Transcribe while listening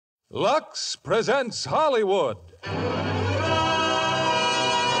Lux presents Hollywood.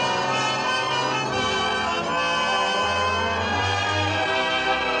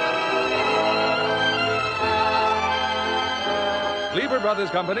 Lever Brothers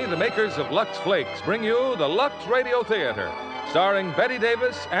Company, the makers of Lux Flakes, bring you the Lux Radio Theater, starring Bette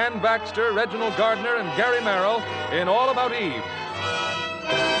Davis, Ann Baxter, Reginald Gardner, and Gary Merrill in All About Eve.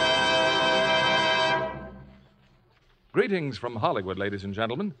 Greetings from Hollywood, ladies and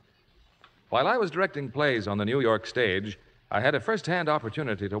gentlemen. While I was directing plays on the New York stage, I had a first-hand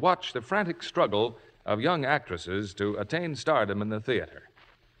opportunity to watch the frantic struggle of young actresses to attain stardom in the theater.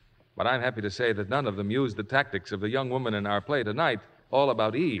 But I'm happy to say that none of them used the tactics of the young woman in our play tonight, All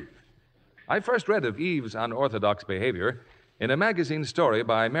About Eve. I first read of Eve's unorthodox behavior in a magazine story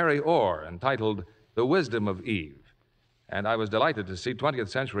by Mary Orr entitled The Wisdom of Eve. And I was delighted to see 20th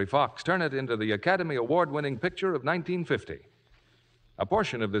Century Fox turn it into the Academy Award-winning picture of 1950. A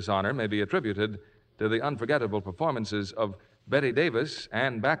portion of this honor may be attributed to the unforgettable performances of Bette Davis,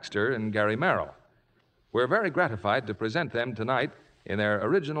 Ann Baxter, and Gary Merrill. We're very gratified to present them tonight in their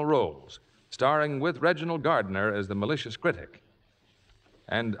original roles, starring with Reginald Gardner as the malicious critic.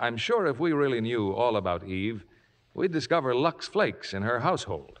 And I'm sure if we really knew all about Eve, we'd discover Lux Flakes in her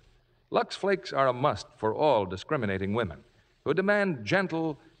household. Lux Flakes are a must for all discriminating women who demand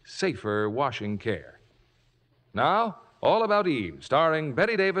gentle, safer washing care. Now, All About Eve, starring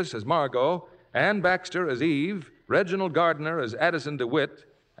Bette Davis as Margot, Ann Baxter as Eve, Reginald Gardner as Addison DeWitt,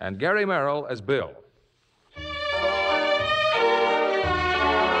 and Gary Merrill as Bill.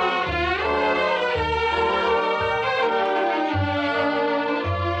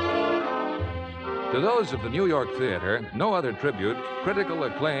 To those of the New York theater, no other tribute, critical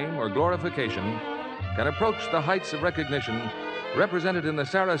acclaim, or glorification can approach the heights of recognition represented in the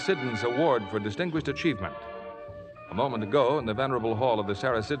Sarah Siddons Award for Distinguished Achievement. A moment ago, in the venerable hall of the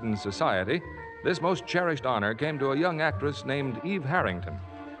Sarah Siddons Society, this most cherished honor came to a young actress named Eve Harrington.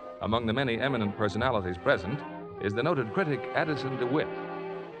 Among the many eminent personalities present is the noted critic Addison DeWitt.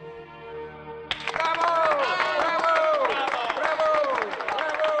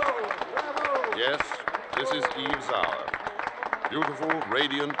 Yes, this is Eve's hour. Beautiful,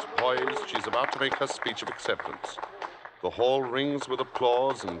 radiant, poised, she's about to make her speech of acceptance. The hall rings with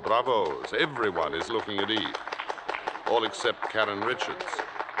applause and bravos. Everyone is looking at Eve. All except Karen Richards.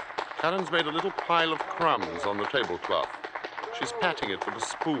 Karen's made a little pile of crumbs on the tablecloth. She's patting it with a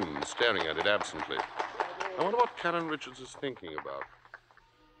spoon, staring at it absently. I wonder what Karen Richards is thinking about.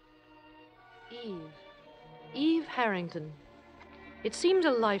 Eve Harrington. It seemed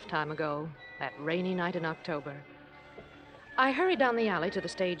a lifetime ago, that rainy night in October. I hurried down the alley to the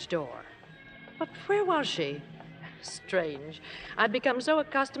stage door. But where was she? Strange. I'd become so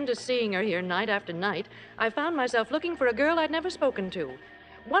accustomed to seeing her here night after night, I found myself looking for a girl I'd never spoken to,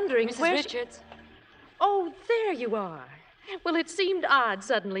 wondering where Mrs. Richards. Oh, there you are. Well, it seemed odd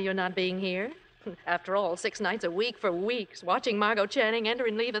suddenly you're not being here. After all, 6 nights a week for weeks, watching Margot Channing enter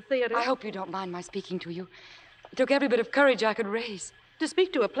and leave a theater. I hope you don't mind my speaking to you. It took every bit of courage I could raise. To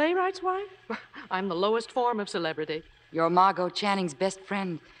speak to a playwright's wife? I'm the lowest form of celebrity. You're Margot Channing's best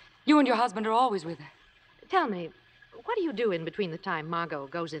friend. You and your husband are always with her. Tell me, what do you do in between the time Margot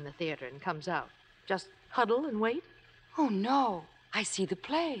goes in the theater and comes out? Just huddle and wait? Oh, no. I see the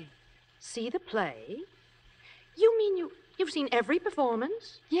play. See the play? You mean you've seen every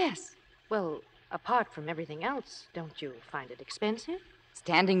performance? Yes. Well, apart from everything else, don't you find it expensive?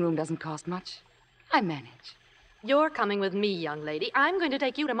 Standing room doesn't cost much. I manage. You're coming with me, young lady. I'm going to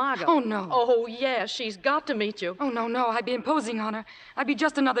take you to Margot. Oh, no. Oh, yes, she's got to meet you. Oh, no. I'd be imposing on her. I'd be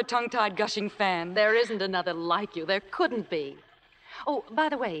just another tongue-tied, gushing fan. There isn't another like you. There couldn't be. Oh, by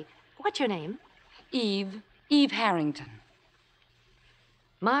the way, what's your name? Eve Harrington.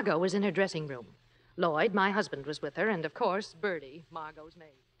 Margot was in her dressing room. Lloyd, my husband, was with her, and, of course, Bertie, Margot's maid.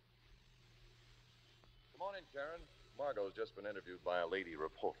 Good morning, Karen. Margot's just been interviewed by a lady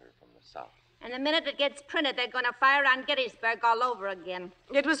reporter from the South. And the minute it gets printed, they're going to fire on Gettysburg all over again.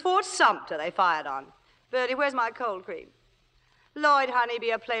 It was Fort Sumter they fired on. Bertie, where's my cold cream? Lloyd, honey,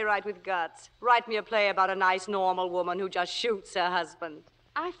 be a playwright with guts. Write me a play about a nice, normal woman who just shoots her husband.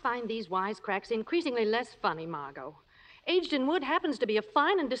 I find these wisecracks increasingly less funny, Margot. Aged in Wood happens to be a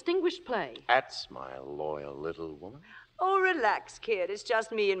fine and distinguished play. That's my loyal little woman. Oh, relax, kid. It's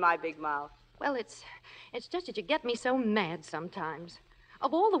just me and my big mouth. Well, it's just that you get me so mad sometimes.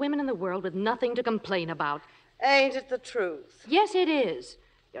 Of all the women in the world with nothing to complain about. Ain't it the truth? Yes, it is.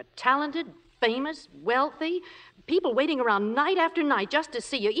 You're talented, famous, wealthy, people waiting around night after night just to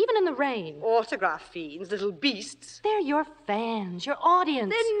see you, even in the rain. Autograph fiends, little beasts. They're your fans, your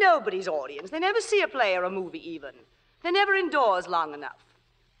audience. They're nobody's audience. They never see a play or a movie even. They're never indoors long enough.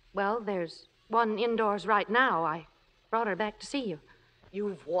 Well, there's one indoors right now. I brought her back to see you.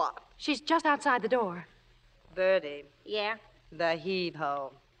 You've what? She's just outside the door. Bertie, Yeah? the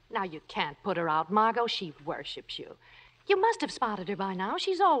heave-ho. Now, you can't put her out, Margot. She worships you. You must have spotted her by now.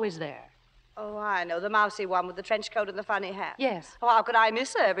 She's always there. Oh, I know, the mousy one with the trench coat and the funny hat. Yes. Oh, how could I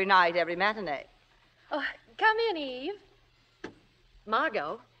miss her every night, every matinee? Oh, come in, Eve.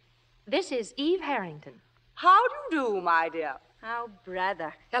 Margot, this is Eve Harrington, How do you do, my dear? Oh,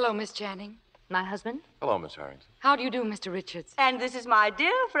 brother. Hello, Miss Channing. my husband. Hello, Miss Harrington. How do you do, Mr. Richards? And this is my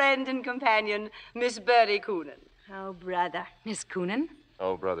dear friend and companion, Miss Bertie Coonan. Oh, brother. Miss Coonan?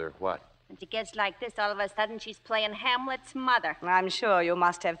 Oh, brother, what? When she gets like this, all of a sudden she's playing Hamlet's mother. I'm sure you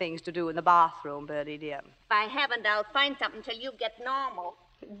must have things to do in the bathroom, Bertie, dear. If I haven't, I'll find something till you get normal.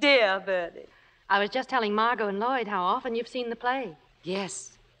 Dear Bertie. I was just telling Margot and Lloyd how often you've seen the play.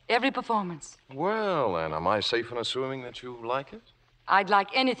 Yes, every performance. Well, then, am I safe in assuming that you like it? I'd like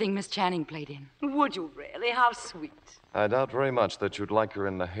anything Miss Channing played in. Would you really? How sweet. I doubt very much that you'd like her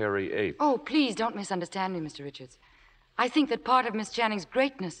in The Hairy Ape. Oh, please don't misunderstand me, Mr. Richards. I think that part of Miss Channing's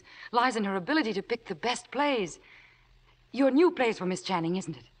greatness lies in her ability to pick the best plays. Your new plays for Miss Channing,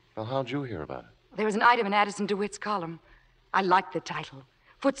 isn't it? Well, how'd you hear about it? There was an item in Addison DeWitt's column. I liked the title,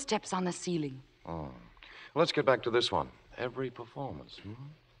 Footsteps on the Ceiling. Oh. Let's get back to this one. Every performance.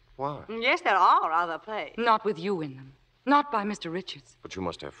 Why? Yes, there are other plays. Not with you in them. Not by Mr. Richards. But you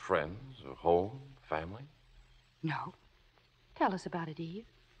must have friends, a home, family. No. Tell us about it, Eve.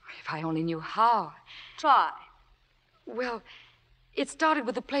 If I only knew how. Try. Well, it started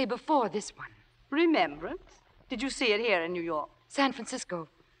with the play before this one. Remembrance? Did you see it here in New York? San Francisco.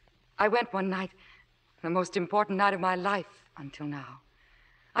 I went one night, the most important night of my life until now.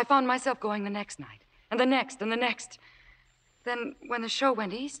 I found myself going the next night, and the next, and the next. Then, when the show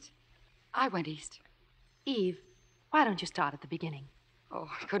went east, I went east. Eve, why don't you start at the beginning? Oh,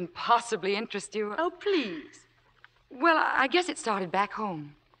 I couldn't possibly interest you. Oh, please. Well, I guess it started back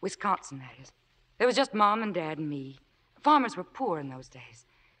home, Wisconsin, that is. There was just Mom and Dad and me. Farmers were poor in those days.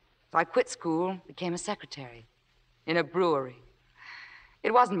 So I quit school, became a secretary in a brewery.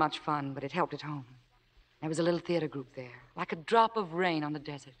 It wasn't much fun, but it helped at home. There was a little theater group there, like a drop of rain on the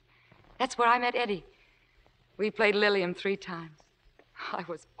desert. That's where I met Eddie. We played Lilium 3 times. I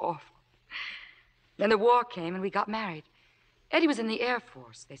was awful. Then the war came and we got married. Eddie was in the Air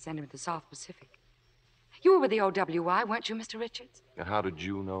Force. They sent him to the South Pacific. You were with the OWI, weren't you, Mr. Richards? And how did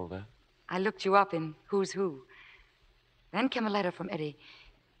you know that? I looked you up in Who's Who. Then came a letter from Eddie.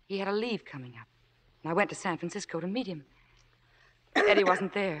 He had a leave coming up. And I went to San Francisco to meet him. Eddie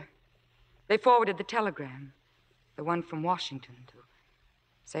wasn't there. They forwarded the telegram, the one from Washington, to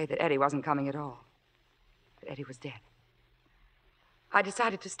say that Eddie wasn't coming at all. That Eddie was dead. I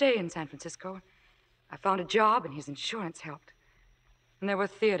decided to stay in San Francisco. I found a job, and his insurance helped. And there were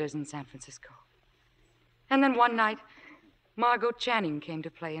theaters in San Francisco. And then one night, Margot Channing came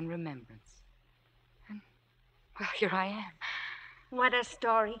to play in Remembrance. And, well, here I am. What a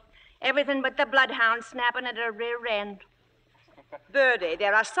story. Everything but the bloodhound snapping at her rear end. Bertie,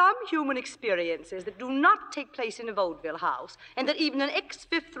 there are some human experiences that do not take place in a vaudeville house, and that even an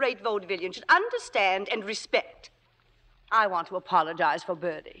ex-fifth-rate vaudevillian should understand and respect. I want to apologize for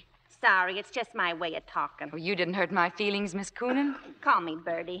Bertie. Sorry, it's just my way of talking. Oh, you didn't hurt my feelings, Miss Coonan. Call me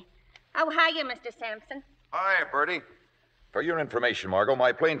Bertie. Oh, hiya, Mr. Sampson. Hi, Bertie. For your information, Margot,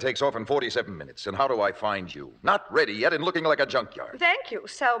 my plane takes off in 47 minutes. And how do I find you? Not ready yet and looking like a junkyard. Thank you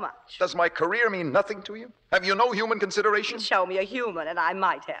so much. Does my career mean nothing to you? Have you no human consideration? Show me a human, and I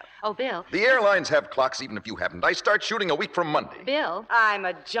might have. Oh, Bill. The airlines have clocks even if you haven't. I start shooting a week from Monday. Bill. I'm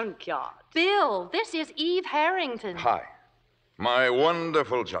a junkyard. Bill, this is Eve Harrington. Hi. My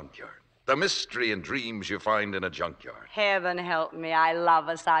wonderful junkyard. The mystery and dreams you find in a junkyard. Heaven help me, I love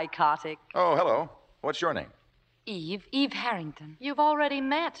a psychotic. Oh, hello. What's your name? Eve Harrington. You've already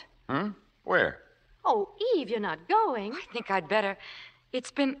met. Where? Oh, Eve, you're not going. I think I'd better.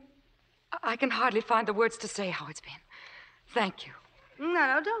 It's been. I can hardly find the words to say how it's been. Thank you.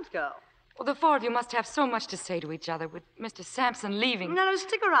 No, don't go. Well, the four of you must have so much to say to each other with Mr. Sampson leaving. No,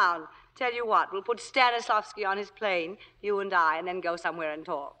 stick around. Tell you what, we'll put Stanislavski on his plane, you and I, and then go somewhere and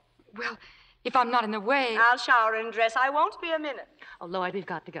talk. Well, if I'm not in the way. I'll shower and dress. I won't be a minute. Oh, Lloyd, we've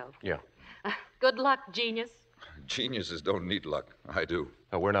got to go. Yeah. Good luck, genius. Geniuses don't need luck. I do.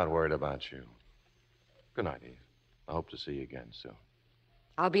 No, we're not worried about you. Good night, Eve. I hope to see you again soon.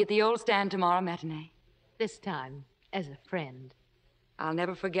 I'll be at the old stand tomorrow matinee. This time, as a friend. I'll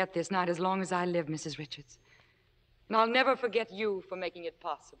never forget this night as long as I live, Mrs. Richards. And I'll never forget you for making it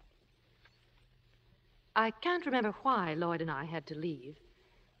possible. I can't remember why Lloyd and I had to leave,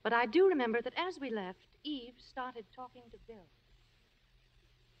 but I do remember that as we left, Eve started talking to Bill.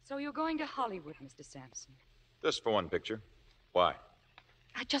 So you're going to Hollywood, Mr. Sampson? Just for one picture. Why?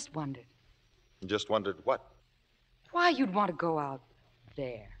 I just wondered Just wondered what? why you'd want to go out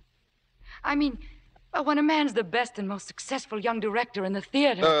there. I mean, when a man's the best and most successful young director in the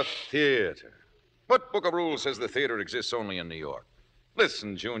theater. The theater. What book of rules says the theater exists only in New York?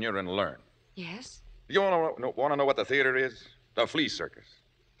 Listen, Junior, and learn. Yes? You want to know what the theater is? The flea circus.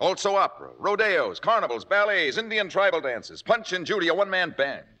 Also opera, rodeos, carnivals, ballets, Indian tribal dances, Punch and Judy, a one-man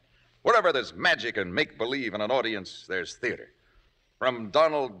band. Wherever there's magic and make-believe in an audience, there's theater. From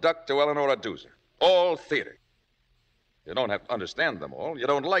Donald Duck to Eleanor Duse. All theater. You don't have to understand them all. You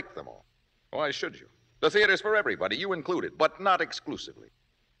don't like them all. Why should you? The theater's for everybody, you included, but not exclusively.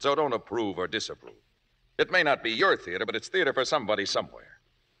 So don't approve or disapprove. It may not be your theater, but it's theater for somebody somewhere.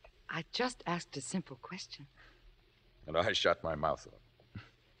 I just asked a simple question. And I shut my mouth up.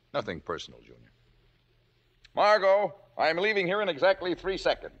 Nothing personal, Junior. Margot, I'm leaving here in exactly 3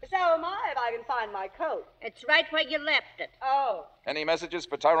 seconds. So am I, if I can find my coat. It's right where you left it. Oh. Any messages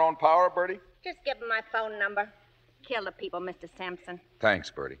for Tyrone Power, Bertie? Just give him my phone number. Kill the people, Mr. Sampson.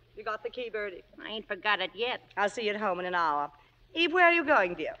 Thanks, Bertie. You got the key, Bertie? I ain't forgot it yet. I'll see you at home in an hour. Eve, where are you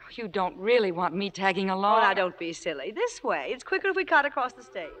going, dear? You don't really want me tagging Oh, along? now, don't be silly. This way. It's quicker if we cut across the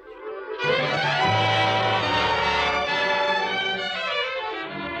stage.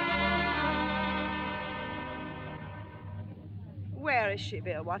 Where is she,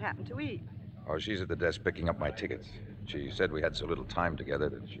 Bill? What happened to Eve? Oh, she's at the desk picking up my tickets. She said we had so little time together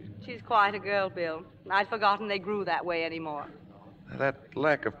that She's quite a girl, Bill. I'd forgotten they grew that way anymore. That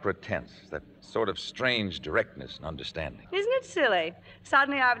lack of pretense, that sort of strange directness and understanding. Isn't it silly?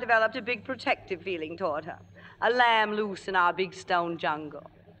 Suddenly I've developed a big protective feeling toward her. A lamb loose in our big stone jungle.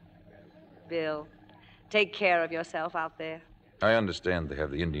 Bill, take care of yourself out there. I understand they have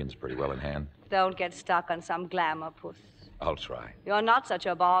the Indians pretty well in hand. Don't get stuck on some glamour puss. I'll try. You're not such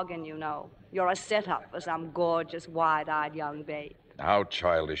a bargain, you know. You're a setup for some gorgeous, wide-eyed young babe. How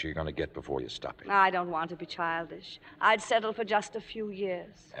childish are you going to get before you stop it? I don't want to be childish. I'd settle for just a few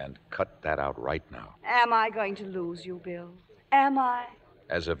years. And cut that out right now. Am I going to lose you, Bill? Am I?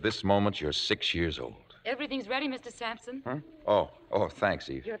 As of this moment, you're 6 years old. Everything's ready, Mr. Sampson. Huh? Oh, thanks,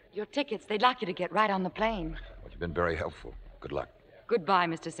 Eve. Your tickets, they'd like you to get right on the plane. Well, you've been very helpful. Good luck. Goodbye,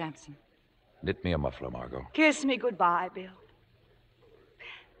 Mr. Sampson. Knit me a muffler, Margot. Kiss me goodbye, Bill.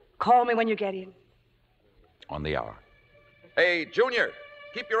 Call me when you get in. On the hour. Hey, Junior,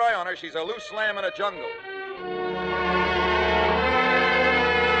 keep your eye on her. She's a loose lamb in a jungle.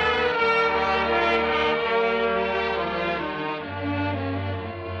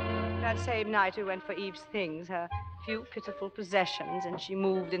 That same night we went for Eve's things, her few pitiful possessions, and she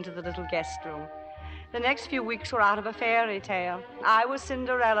moved into the little guest room. The next few weeks were out of a fairy tale. I was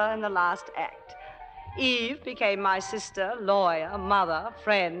Cinderella in the last act. Eve became my sister, lawyer, mother,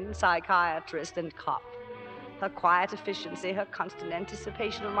 friend, psychiatrist, and cop. Her quiet efficiency, her constant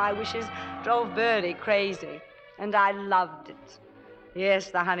anticipation of my wishes drove Bertie crazy, and I loved it. Yes,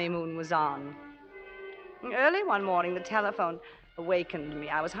 the honeymoon was on. Early one morning, the telephone awakened me.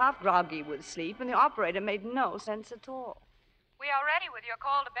 I was half groggy with sleep, and the operator made no sense at all. We are ready with your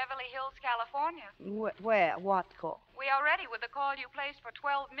call to Beverly Hills, California. Where? What call? We are ready with the call you placed for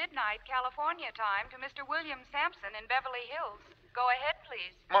 12 midnight California time to Mr. William Sampson in Beverly Hills. Go ahead,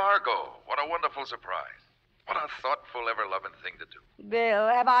 please. Margot, what a wonderful surprise. What a thoughtful, ever-loving thing to do. Bill,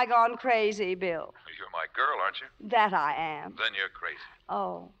 have I gone crazy, Bill? You're my girl, aren't you? That I am. Then you're crazy.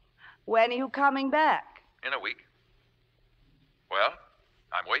 Oh. When are you coming back? In a week. Well,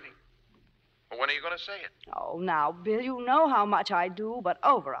 I'm waiting. When are you going to say it? Oh, now, Bill, you know how much I do, but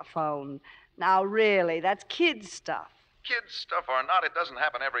over a phone. Now, really, that's kid stuff. Kids stuff or not, it doesn't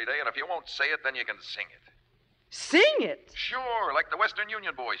happen every day, and if you won't say it, then you can sing it. Sing it? Sure, like the Western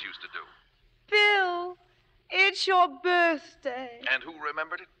Union boys used to do. Bill, it's your birthday. And who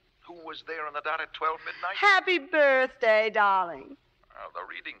remembered it? Who was there on the dot at 12 midnight? Happy birthday, darling. Well, the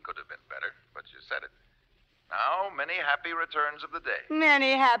reading could have been better, but you said it. Now, many happy returns of the day.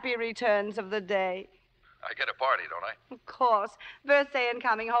 Many happy returns of the day. I get a party, don't I? Of course. Birthday and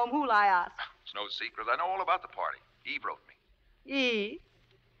coming home, who'll I ask? It's no secret. I know all about the party. Eve wrote me. Eve?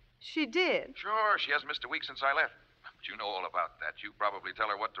 She did. Sure, she hasn't missed a week since I left. But you know all about that. You probably tell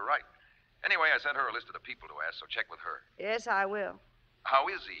her what to write. Anyway, I sent her a list of the people to ask, so check with her. Yes, I will. How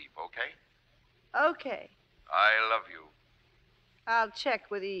is Eve, okay? Okay. I love you. I'll check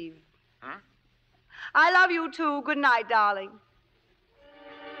with Eve. Hmm? I love you, too. Good night, darling.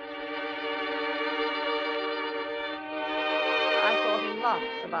 I thought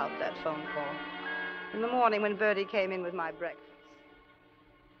lots about that phone call. In the morning when Bertie came in with my breakfast.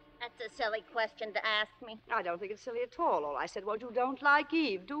 That's a silly question to ask me. I don't think it's silly at all. All I said was you don't like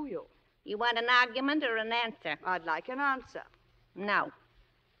Eve, do you? You want an argument or an answer? I'd like an answer. No.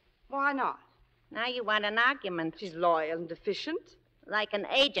 Why not? Now you want an argument. She's loyal and efficient. Like an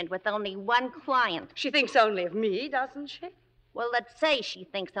agent with only one client. She thinks only of me, doesn't she? Well, let's say she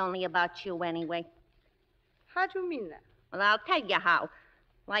thinks only about you anyway. How do you mean that? Well, I'll tell you how.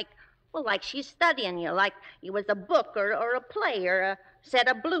 Like she's studying you, like you was a book or a play or a set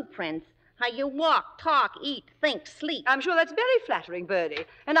of blueprints. How you walk, talk, eat, think, sleep. I'm sure that's very flattering, Bertie.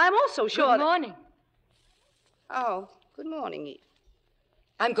 And I'm also sure Good morning. Oh, good morning, Eve.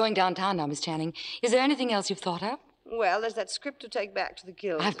 I'm going downtown now, Miss Channing. Is there anything else you've thought of? Well, there's that script to take back to the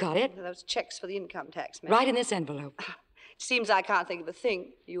guild. I've got it. Those checks for the income tax man. Right in this envelope. It seems I can't think of a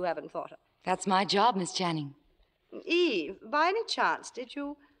thing you haven't thought of. That's my job, Miss Channing. Eve, by any chance, did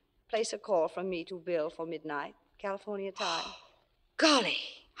you place a call from me to Bill for midnight, California time? Golly,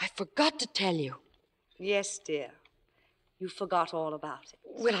 I forgot to tell you. Yes, dear. You forgot all about it.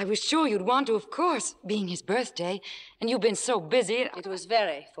 Well, I was sure you'd want to, of course, being his birthday, and you've been so busy. It was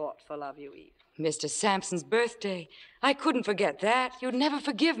very thoughtful of you, Eve. Mr. Sampson's birthday. I couldn't forget that. You'd never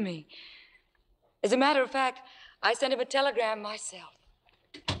forgive me. As a matter of fact, I sent him a telegram myself.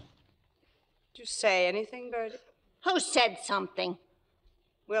 Did you say anything, Bertie? Who said something?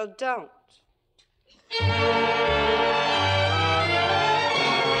 Well, don't.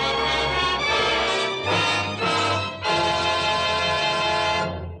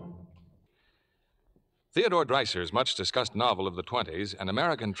 Theodore Dreiser's much-discussed novel of the 20s, An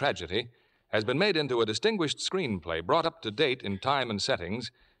American Tragedy, has been made into a distinguished screenplay brought up to date in time and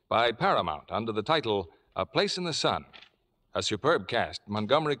settings by Paramount under the title A Place in the Sun. A superb cast,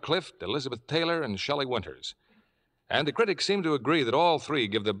 Montgomery Clift, Elizabeth Taylor, and Shelley Winters. And the critics seem to agree that all three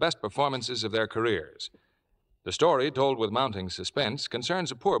give the best performances of their careers. The story, told with mounting suspense,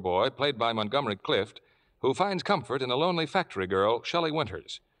 concerns a poor boy, played by Montgomery Clift, who finds comfort in a lonely factory girl, Shelley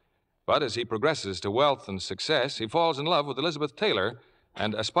Winters. But as he progresses to wealth and success, he falls in love with Elizabeth Taylor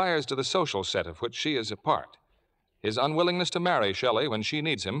and aspires to the social set of which she is a part. His unwillingness to marry Shelley when she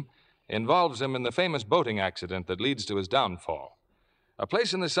needs him involves him in the famous boating accident that leads to his downfall. A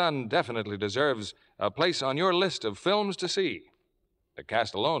Place in the Sun definitely deserves a place on your list of films to see. The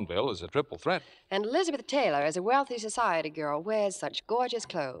cast alone, Bill, is a triple threat. And Elizabeth Taylor, as a wealthy society girl, wears such gorgeous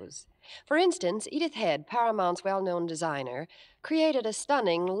clothes. For instance, Edith Head, Paramount's well-known designer, created a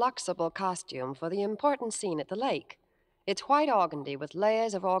stunning, luxable costume for the important scene at the lake. It's white organdy with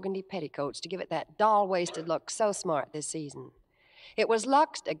layers of organdy petticoats to give it that doll-waisted look so smart this season. It was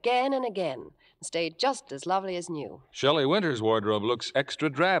luxed again and again and stayed just as lovely as new. Shelley Winters' wardrobe looks extra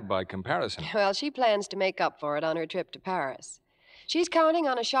drab by comparison. Well, she plans to make up for it on her trip to Paris. She's counting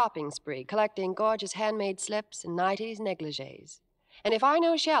on a shopping spree, collecting gorgeous handmade slips and nighties and negligées. And if I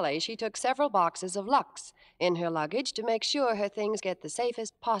know Shelley, she took several boxes of Lux in her luggage to make sure her things get the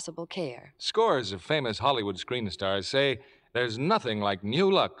safest possible care. Scores of famous Hollywood screen stars say there's nothing like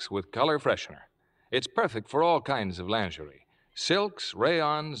new Lux with color freshener. It's perfect for all kinds of lingerie. Silks,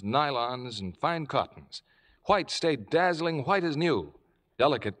 rayons, nylons, and fine cottons. Whites stay dazzling white as new.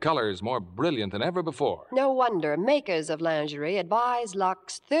 Delicate colors more brilliant than ever before. No wonder makers of lingerie advise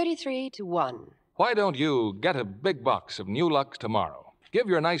Lux 33-1. Why don't you get a big box of new Lux tomorrow? Give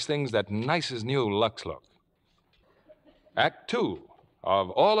your nice things that nice as new Lux look. Act 2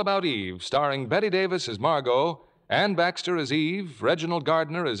 of All About Eve, starring Bette Davis as Margot, Ann Baxter as Eve, Reginald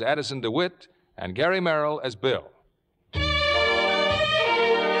Gardner as Addison DeWitt, and Gary Merrill as Bill.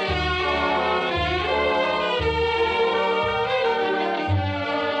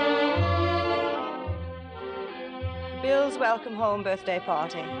 Bill's welcome home birthday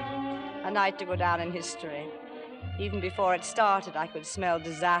party. A night to go down in history. Even before it started, I could smell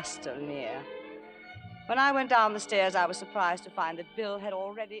disaster near. When I went down the stairs, I was surprised to find that Bill had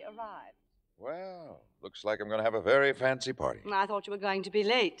already arrived. Well, looks like I'm going to have a very fancy party. I thought you were going to be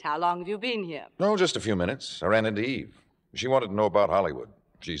late. How long have you been here? No, just a few minutes. I ran into Eve. She wanted to know about Hollywood.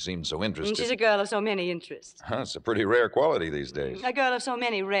 She seemed so interested. She's a girl of so many interests. Huh, it's a pretty rare quality these days. A girl of so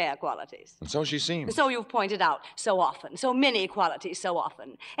many rare qualities. And so she seems. So you've pointed out so often. So many qualities so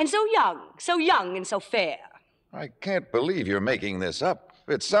often. And so young and so fair. I can't believe you're making this up.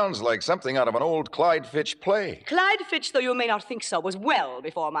 It sounds like something out of an old Clyde Fitch play. Clyde Fitch, though you may not think so, was well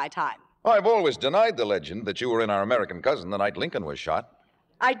before my time. I've always denied the legend that you were in Our American Cousin the night Lincoln was shot.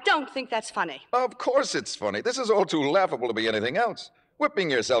 I don't think that's funny. Of course it's funny. This is all too laughable to be anything else.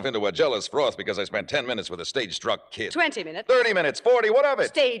 Whipping yourself into a jealous froth because I spent 10 minutes with a stage-struck kid. 20 minutes. 30 minutes, 40, what of it?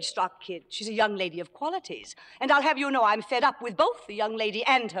 Stage-struck kid. She's a young lady of qualities. And I'll have you know I'm fed up with both the young lady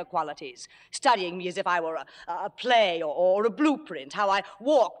and her qualities. Studying me as if I were a play or a blueprint. How I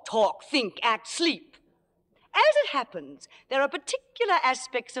walk, talk, think, act, sleep. As it happens, there are particular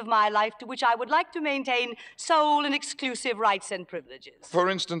aspects of my life to which I would like to maintain sole and exclusive rights and privileges. For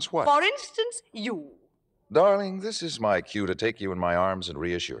instance, what? For instance, you. Darling, this is my cue to take you in my arms and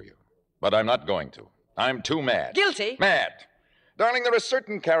reassure you. But I'm not going to. I'm too mad. Guilty? Mad. Darling, there are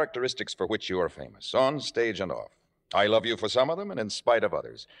certain characteristics for which you are famous, on stage and off. I love you for some of them and in spite of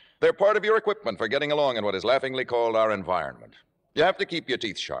others. They're part of your equipment for getting along in what is laughingly called our environment. You have to keep your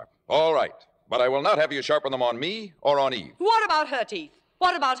teeth sharp. All right. But I will not have you sharpen them on me or on Eve. What about her teeth?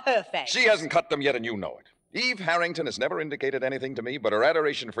 What about her fangs? She hasn't cut them yet, and you know it. Eve Harrington has never indicated anything to me but her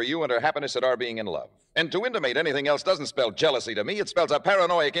adoration for you and her happiness at our being in love. And to intimate anything else doesn't spell jealousy to me. It spells a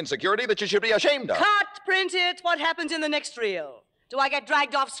paranoid insecurity that you should be ashamed of. Cut! Print it! What happens in the next reel? Do I get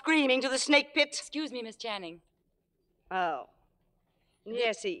dragged off screaming to the snake pit? Excuse me, Miss Channing. Oh.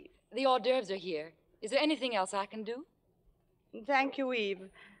 Yes, Eve. The hors d'oeuvres are here. Is there anything else I can do? Thank you, Eve.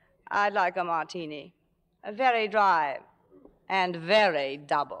 I'd like a martini. Very dry and very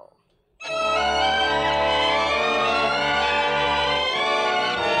double.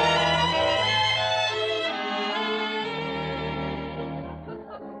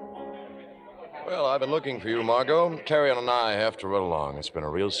 Well, I've been looking for you, Margot. Carrion and I have to run along. It's been a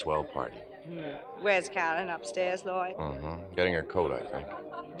real swell party. Where's Karen? Upstairs, Lloyd? Getting her coat, I think.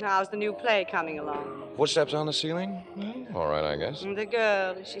 How's the new play coming along? Footsteps on the ceiling? All right, I guess. The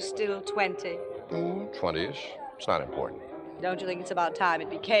girl, is she still 20? 20-ish. It's not important. Don't you think it's about time it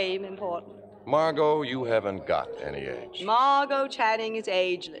became important? Margot, you haven't got any age. Margot Channing is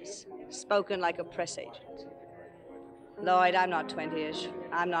ageless. Spoken like a press agent. Lloyd, I'm not 20-ish.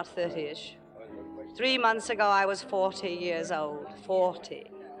 I'm not 30-ish. 3 months ago, I was 40 years old.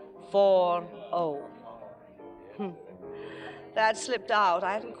 40. 4-0. That slipped out.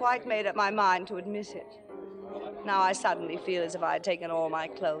 I hadn't quite made up my mind to admit it. Now I suddenly feel as if I had taken all my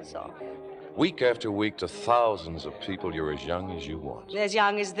clothes off. Week after week, to thousands of people, you're as young as you want. As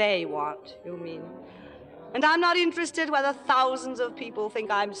young as they want, you mean. And I'm not interested whether thousands of people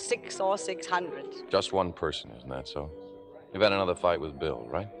think I'm 6 or 600. Just one person, isn't that so? You've had another fight with Bill,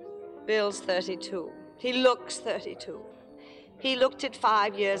 right? Bill's 32. He looks 32. He looked it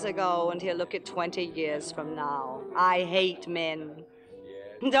 5 years ago, and he'll look it 20 years from now. I hate men.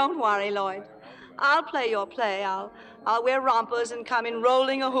 Don't worry, Lloyd. I'll play your play. I'll wear rompers and come in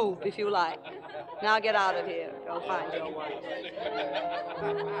rolling a hoop if you like. Now get out of here. Go find your wife.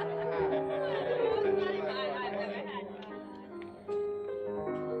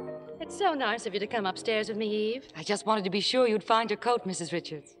 It's so nice of you to come upstairs with me, Eve. I just wanted to be sure you'd find your coat, Mrs.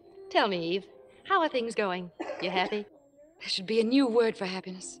 Richards. Tell me, Eve, how are things going? You happy? There should be a new word for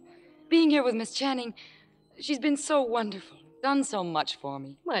happiness. Being here with Miss Channing, she's been so wonderful, done so much for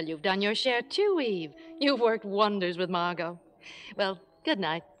me. Well, you've done your share too, Eve. You've worked wonders with Margot. Well, good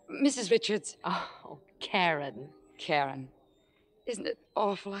night. Mrs. Richards. Oh, Karen. Karen. Isn't it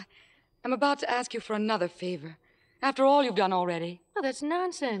awful? I'm about to ask you for another favor. After all you've done already. Oh, that's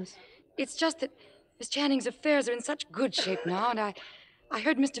nonsense. It's just that Miss Channing's affairs are in such good shape now, and I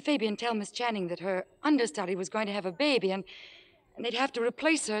heard Mr. Fabian tell Miss Channing that her understudy was going to have a baby, and they'd have to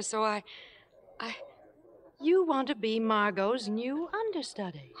replace her, so I... You want to be Margot's new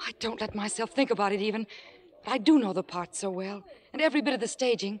understudy. I don't let myself think about it even, but I do know the part so well, and every bit of the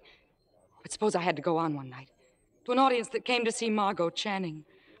staging. But suppose I had to go on one night, to an audience that came to see Margot Channing.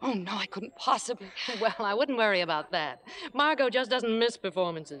 Oh, no, I couldn't possibly. Well, I wouldn't worry about that. Margot just doesn't miss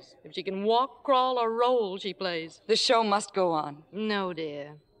performances. If she can walk, crawl, or roll, she plays. The show must go on. No,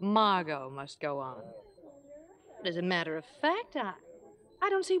 dear. Margot must go on. But as a matter of fact, I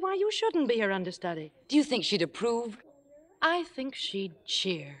don't see why you shouldn't be her understudy. Do you think she'd approve? I think she'd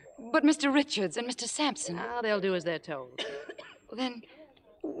cheer. But Mr. Richards and Mr. Sampson... Ah, they'll do as they're told. Then,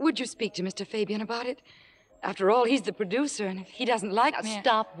 would you speak to Mr. Fabian about it? After all, he's the producer, and if he doesn't like me...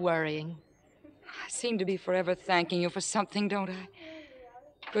 Stop worrying. I seem to be forever thanking you for something, don't I?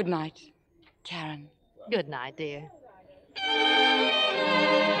 Good night, Karen. Good night, dear.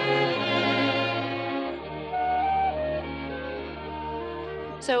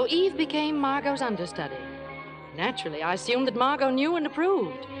 So Eve became Margot's understudy. Naturally, I assumed that Margot knew and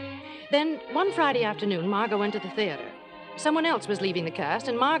approved. Then, one Friday afternoon, Margot went to the theater. Someone else was leaving the cast,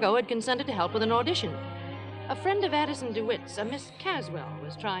 and Margot had consented to help with an audition. A friend of Addison DeWitt's, a Miss Caswell,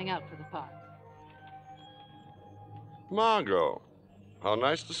 was trying out for the part. Margot, How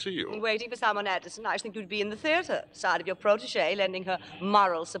nice to see you. Waiting for someone, Addison. I think you'd be in the theater, side of your protege, lending her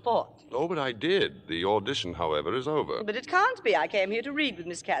moral support. Oh, but I did. The audition, however, is over. But it can't be. I came here to read with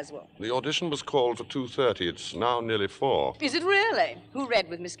Miss Caswell. The audition was called for 2:30. It's now nearly 4. Is it really? Who read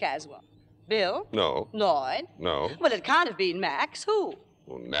with Miss Caswell? Bill? No. Lloyd? No. Well, it can't have been Max. Who?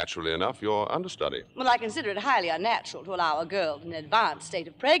 Well, naturally enough, your understudy. Well, I consider it highly unnatural to allow a girl in an advanced state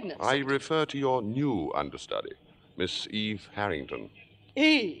of pregnancy. I refer to your new understudy, Miss Eve Harrington.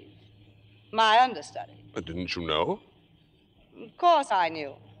 Eve. My understudy. Didn't you know? Of course I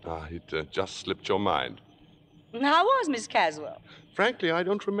knew. It just slipped your mind. How was Miss Caswell? Frankly, I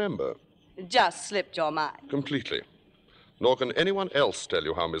don't remember. It just slipped your mind. Completely. Nor can anyone else tell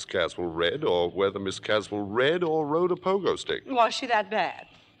you how Miss Caswell read, or whether Miss Caswell read or rode a pogo stick. Was she that bad?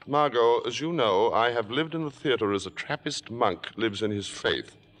 Margot, as you know, I have lived in the theater as a Trappist monk lives in his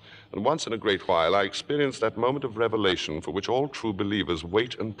faith. And once in a great while, I experienced that moment of revelation for which all true believers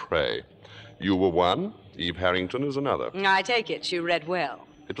wait and pray. You were one, Eve Harrington is another. I take it she read well.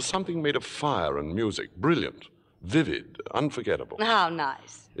 It was something made of fire and music, brilliant, vivid, unforgettable. How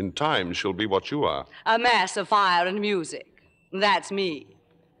nice. In time, she'll be what you are. A mass of fire and music. That's me.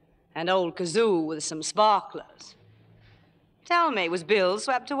 An old kazoo with some sparklers. Tell me, was Bill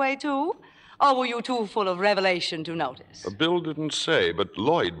swept away too? Or were you too full of revelation to notice? Bill didn't say, but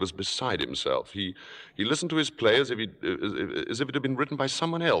Lloyd was beside himself. He listened to his play as if it had been written by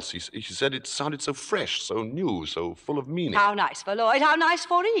someone else. He said it sounded so fresh, so new, so full of meaning. How nice for Lloyd, how nice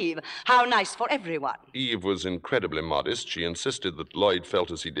for Eve, how nice for everyone. Eve was incredibly modest. She insisted that Lloyd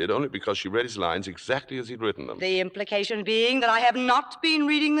felt as he did only because she read his lines exactly as he'd written them. The implication being that I have not been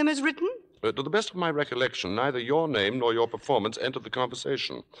reading them as written? To the best of my recollection, neither your name nor your performance entered the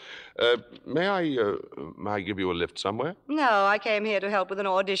conversation. May I give you a lift somewhere? No, I came here to help with an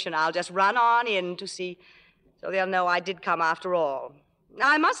audition. I'll just run on in to see, so they'll know I did come after all.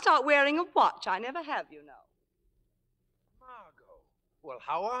 I must start wearing a watch. I never have, you know. Margot. Well,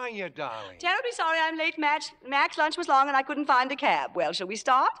 how are you, darling? Terribly sorry I'm late, Max. Lunch was long and I couldn't find a cab. Well, shall we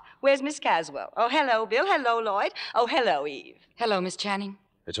start? Where's Miss Caswell? Oh, hello, Bill. Hello, Lloyd. Oh, hello, Eve. Hello, Miss Channing.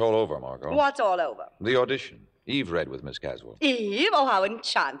 It's all over, Margot. What's all over? The audition. Eve read with Miss Caswell. Eve? Oh, how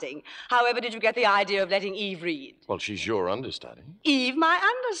enchanting. However did you get the idea of letting Eve read? Well, she's your understudy. Eve, my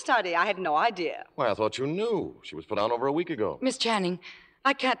understudy. I had no idea. Why, I thought you knew. She was put on over a week ago. Miss Channing,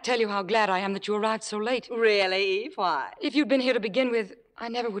 I can't tell you how glad I am that you arrived so late. Really, Eve? Why? If you'd been here to begin with, I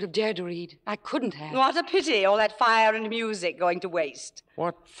never would have dared to read. I couldn't have. What a pity, all that fire and music going to waste.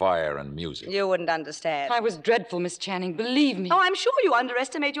 What fire and music? You wouldn't understand. I was dreadful, Miss Channing, believe me. Oh, I'm sure you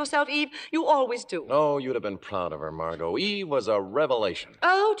underestimate yourself, Eve. You always do. No, you'd have been proud of her, Margot. Eve was a revelation.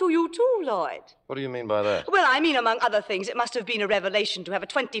 Oh, to you too, Lloyd. What do you mean by that? Well, I mean, among other things, it must have been a revelation to have a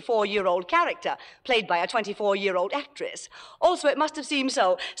 24-year-old character played by a 24-year-old actress. Also, it must have seemed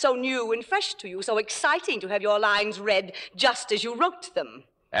so new and fresh to you, so exciting to have your lines read just as you wrote them.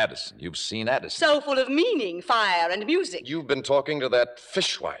 Addison. You've seen Addison. So full of meaning, fire, and music. You've been talking to that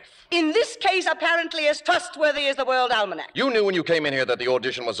fishwife. In this case, apparently as trustworthy as the World Almanac. You knew when you came in here that the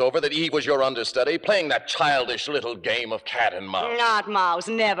audition was over, that Eve was your understudy, playing that childish little game of cat and mouse. Not mouse,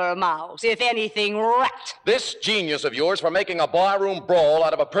 never mouse. If anything, rat. This genius of yours for making a barroom brawl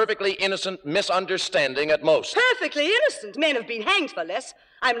out of a perfectly innocent misunderstanding at most. Perfectly innocent. Men have been hanged for less.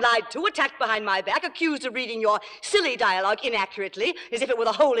 I'm lied to, attacked behind my back, accused of reading your silly dialogue inaccurately, as if it were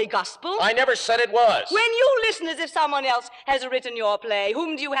the holy gospel. I never said it was. When you listen as if someone else has written your play,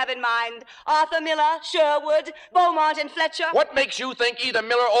 whom do you have in mind? Arthur Miller, Sherwood, Beaumont, and Fletcher? What makes you think either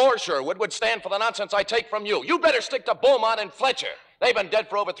Miller or Sherwood would stand for the nonsense I take from you? You better stick to Beaumont and Fletcher. They've been dead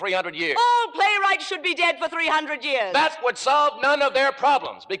for over 300 years. All playwrights should be dead for 300 years. That would solve none of their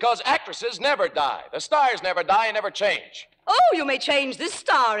problems, because actresses never die. The stars never die and never change. Oh, you may change this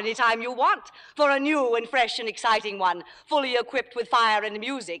star any time you want for a new and fresh and exciting one, fully equipped with fire and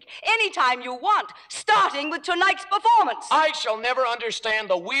music, any time you want, starting with tonight's performance. I shall never understand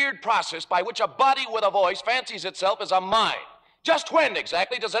the weird process by which a body with a voice fancies itself as a mind. Just when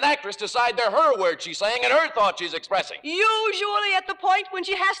exactly does an actress decide they're her words she's saying and her thoughts she's expressing? Usually at the point when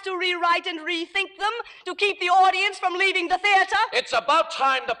she has to rewrite and rethink them to keep the audience from leaving the theater. It's about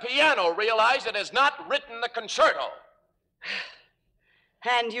time the piano realized it has not written the concerto.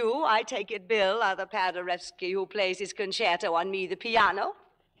 And you, I take it, Bill, are the Paderewski who plays his concerto on me, the piano?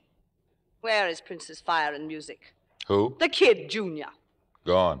 Where is Princess Fire and Music? Who? The kid, Junior.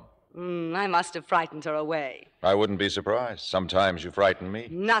 Gone. I must have frightened her away. I wouldn't be surprised. Sometimes you frighten me.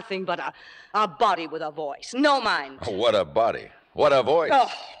 Nothing but a body with a voice. No mind. Oh, what a body. What a voice.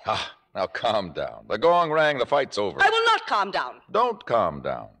 Oh. Now calm down. The gong rang, the fight's over. I will not calm down. Don't calm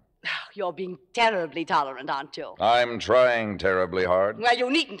down. You're being terribly tolerant, aren't you? I'm trying terribly hard. Well, you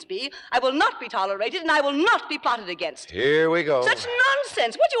needn't be. I will not be tolerated, and I will not be plotted against. Here we go. Such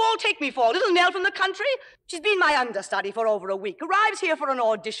nonsense. What do you all take me for? Little Nell from the country? She's been my understudy for over a week. Arrives here for an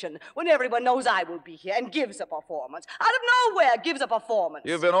audition when everyone knows I will be here and gives a performance. Out of nowhere, gives a performance.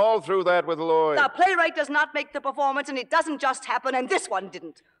 You've been all through that with Lloyd. The playwright does not make the performance, and it doesn't just happen, and this one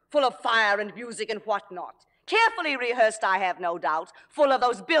didn't. Full of fire and music and whatnot. Carefully rehearsed, I have no doubt. Full of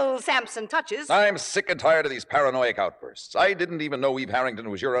those Bill Sampson touches. I'm sick and tired of these paranoid outbursts. I didn't even know Eve Harrington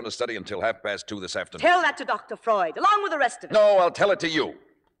was your understudy until 2:30 this afternoon. Tell that to Dr. Freud, along with the rest of it. No, I'll tell it to you.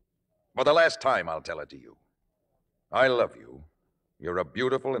 For the last time, I'll tell it to you. I love you. You're a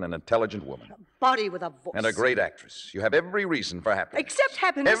beautiful and an intelligent woman. A body with a voice. And a great actress. You have every reason for happiness. Except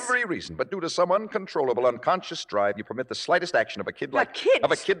happiness. Every reason. But due to some uncontrollable, unconscious drive, you permit the slightest action of a kid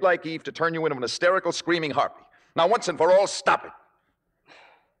like Eve to turn you into an hysterical, screaming harpy. Now, once and for all, stop it.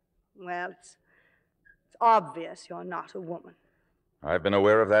 Well, it's obvious you're not a woman. I've been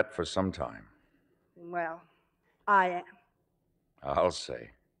aware of that for some time. Well, I am. I'll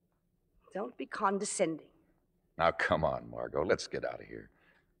say. Don't be condescending. Now, come on, Margot. Let's get out of here.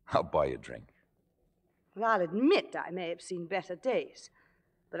 I'll buy you a drink. Well, I'll admit I may have seen better days,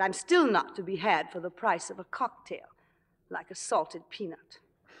 but I'm still not to be had for the price of a cocktail, like a salted peanut.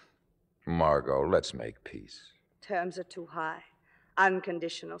 Margot, let's make peace. Terms are too high.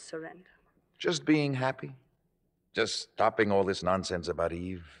 Unconditional surrender. Just being happy? Just stopping all this nonsense about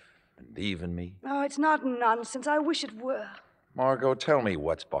Eve and Eve and me? Oh, it's not nonsense. I wish it were. Margot, tell me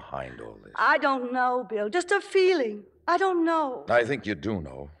what's behind all this. I don't know, Bill. Just a feeling. I don't know. I think you do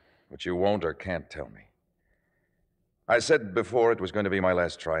know, but you won't or can't tell me. I said before it was going to be my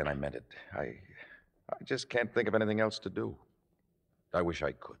last try, and I meant it. I just can't think of anything else to do. I wish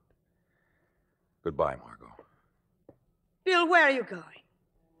I could. Goodbye, Margot. Bill, where are you going?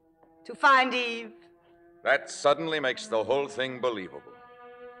 To find Eve? That suddenly makes the whole thing believable.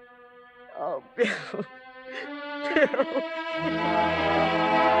 Oh, Bill. Bill.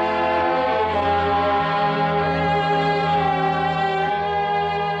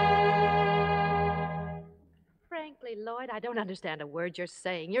 Frankly, Lloyd, I don't understand a word you're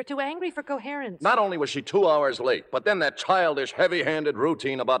saying. You're too angry for coherence. Not only was she 2 hours late, but then that childish, heavy-handed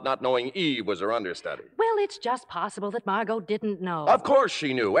routine about not knowing Eve was her understudy. Well, it's just possible that Margot didn't know. Of course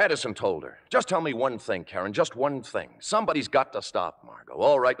she knew. Addison told her. Just tell me one thing, Karen, just one thing. Somebody's got to stop Margot.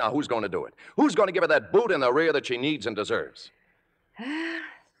 All right, now who's going to do it? Who's going to give her that boot in the rear that she needs and deserves?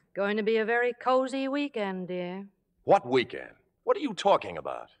 Going to be a very cozy weekend, dear. What weekend? What are you talking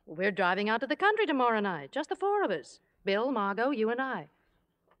about? We're driving out to the country tomorrow night, just the four of us. Bill, Margot, you and I.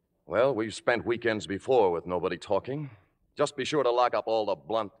 Well, we've spent weekends before with nobody talking. Just be sure to lock up all the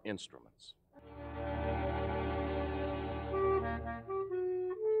blunt instruments.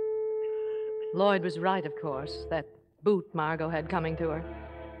 Lloyd was right, of course. That boot Margot had coming to her.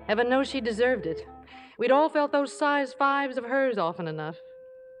 Heaven knows she deserved it. We'd all felt those size 5s of hers often enough.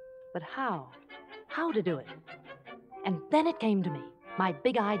 But how? How to do it? And then it came to me, my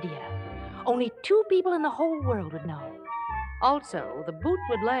big idea. Only 2 people in the whole world would know. Also, the boot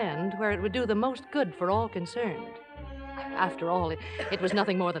would land where it would do the most good for all concerned. After all, it was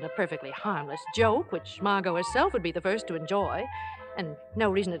nothing more than a perfectly harmless joke, which Margot herself would be the first to enjoy, and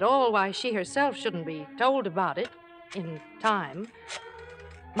no reason at all why she herself shouldn't be told about it in time.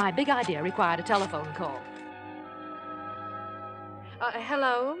 My big idea required a telephone call.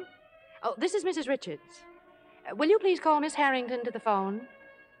 Hello? Oh, this is Mrs. Richards. Will you please call Miss Harrington to the phone?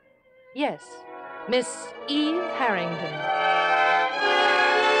 Yes, Miss Eve Harrington.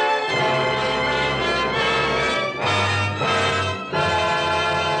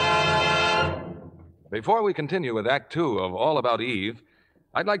 Before we continue with Act Two of All About Eve,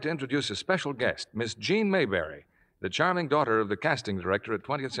 I'd like to introduce a special guest, Miss Jean Mayberry, the charming daughter of the casting director at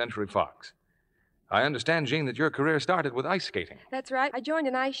 20th Century Fox. I understand, Jean, that your career started with ice skating. That's right. I joined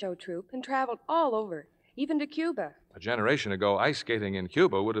an ice show troupe and traveled all over, even to Cuba. A generation ago, ice skating in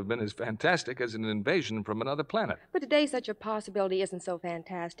Cuba would have been as fantastic as an invasion from another planet. But today, such a possibility isn't so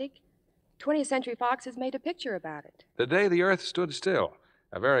fantastic. 20th Century Fox has made a picture about it. The Day the Earth Stood Still,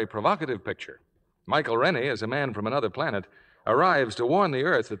 a very provocative picture. Michael Rennie, as a man from another planet, arrives to warn the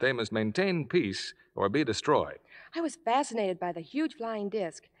Earth that they must maintain peace or be destroyed. I was fascinated by the huge flying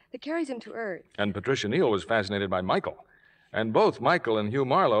disc that carries him to Earth. And Patricia Neal was fascinated by Michael. And both Michael and Hugh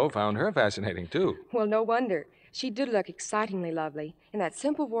Marlowe found her fascinating, too. Well, no wonder. She did look excitingly lovely in that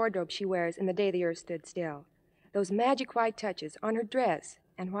simple wardrobe she wears in The Day the Earth Stood Still. Those magic white touches on her dress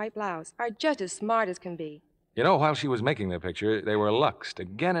and white blouse are just as smart as can be. You know, while she was making the picture, they were luxed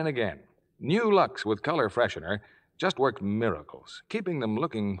again and again. New Lux with color freshener just worked miracles, keeping them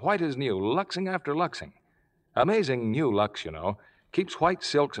looking white as new, luxing after luxing. Amazing new Lux, you know, keeps white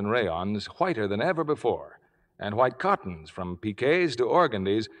silks and rayons whiter than ever before, and white cottons, from piquets to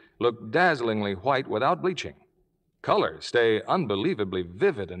organdies, look dazzlingly white without bleaching. Colors stay unbelievably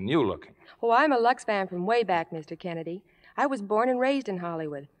vivid and new-looking. Oh, I'm a Lux fan from way back, Mr. Kennedy. I was born and raised in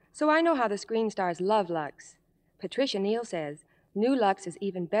Hollywood, so I know how the screen stars love Lux. Patricia Neal says new Lux is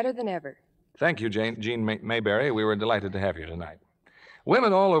even better than ever. Thank you, Jean Mayberry. We were delighted to have you tonight.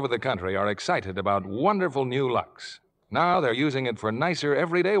 Women all over the country are excited about wonderful new Lux. Now they're using it for nicer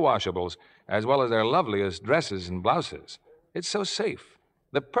everyday washables, as well as their loveliest dresses and blouses. It's so safe.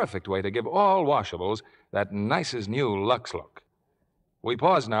 The perfect way to give all washables that nicest new Lux look. We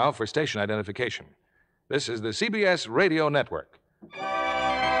pause now for station identification. This is the CBS Radio Network.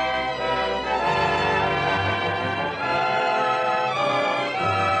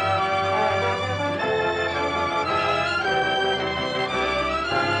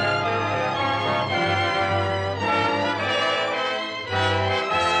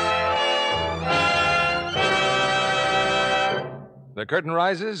 The curtain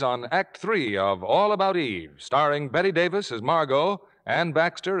rises on Act 3 of All About Eve, starring Bette Davis as Margot, Ann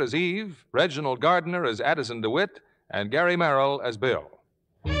Baxter as Eve, Reginald Gardner as Addison DeWitt, and Gary Merrill as Bill.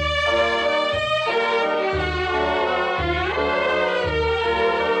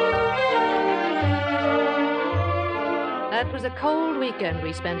 That was a cold weekend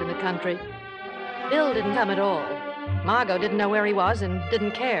we spent in the country. Bill didn't come at all. Margot didn't know where he was and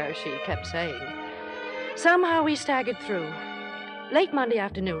didn't care, she kept saying. Somehow we staggered through. Late Monday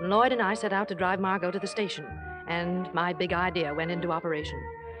afternoon, Lloyd and I set out to drive Margot to the station, and my big idea went into operation.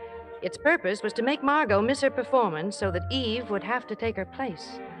 Its purpose was to make Margot miss her performance so that Eve would have to take her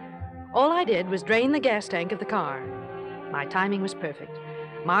place. All I did was drain the gas tank of the car. My timing was perfect.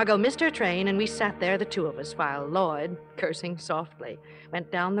 Margot missed her train, and we sat there, the two of us, while Lloyd, cursing softly,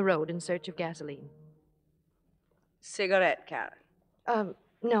 went down the road in search of gasoline. Cigarette, Karen?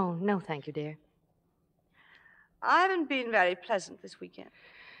 No, thank you, dear. I haven't been very pleasant this weekend.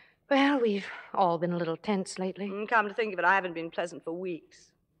 Well, we've all been a little tense lately. Come to think of it, I haven't been pleasant for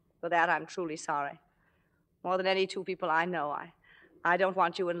weeks. For that, I'm truly sorry. More than any two people I know, I don't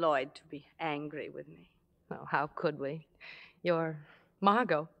want you and Lloyd to be angry with me. Well, how could we? You're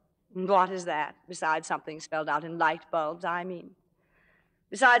Margot. What is that, besides something spelled out in light bulbs, I mean?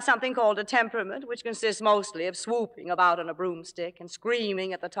 Besides something called a temperament, which consists mostly of swooping about on a broomstick and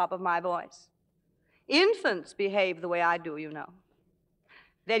screaming at the top of my voice. Infants behave the way I do, you know.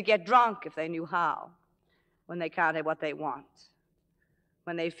 They'd get drunk if they knew how, when they can't have what they want,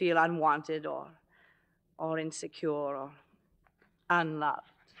 when they feel unwanted or insecure or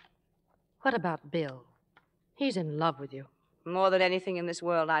unloved. What about Bill? He's in love with you. More than anything in this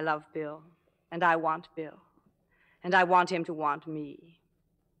world, I love Bill, and I want Bill, and I want him to want me.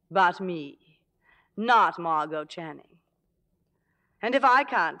 But me, not Margot Channing. And if I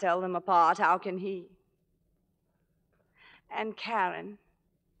can't tell them apart, how can he? And Karen,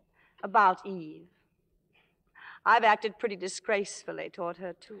 about Eve. I've acted pretty disgracefully toward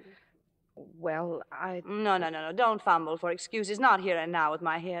her, too. Well, No. Don't fumble for excuses. Not here and now with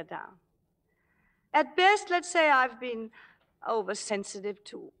my hair down. At best, let's say I've been oversensitive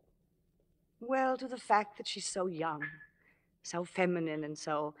to the fact that she's so young, so feminine and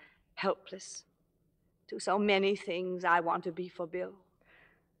so helpless. To so many things I want to be for Bill.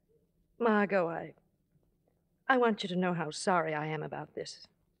 Margot, I want you to know how sorry I am about this.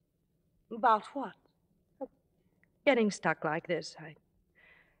 About what? Getting stuck like this.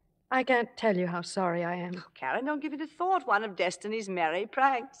 I can't tell you how sorry I am. Oh, Karen, don't give it a thought. One of Destiny's merry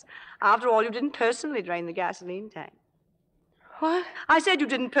pranks. After all, you didn't personally drain the gasoline tank. What? I said you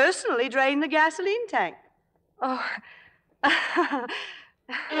didn't personally drain the gasoline tank. Oh.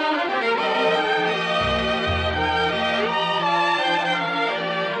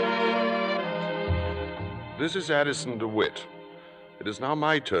 This is Addison DeWitt. It is now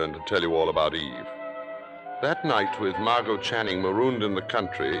my turn to tell you all about Eve. That night, with Margot Channing marooned in the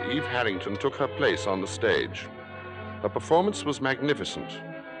country, Eve Harrington took her place on the stage. Her performance was magnificent.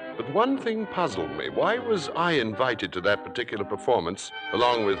 But one thing puzzled me. Why was I invited to that particular performance,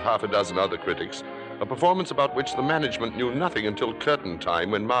 along with half a dozen other critics, a performance about which the management knew nothing until curtain time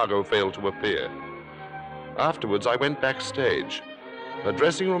when Margot failed to appear? Afterwards, I went backstage. Her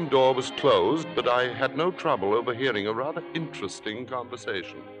dressing room door was closed, but I had no trouble overhearing a rather interesting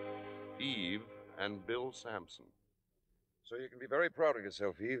conversation. Eve and Bill Sampson. So you can be very proud of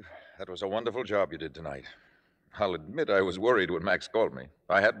yourself, Eve. That was a wonderful job you did tonight. I'll admit I was worried when Max called me.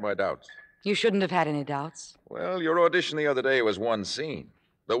 I had my doubts. You shouldn't have had any doubts. Well, your audition the other day was one scene.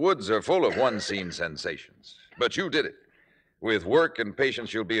 The woods are full of one-scene sensations. But you did it. With work and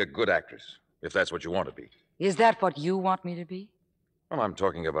patience, you'll be a good actress, if that's what you want to be. Is that what you want me to be? Well, I'm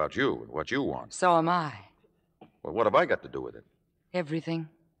talking about you and what you want. So am I. Well, what have I got to do with it? Everything.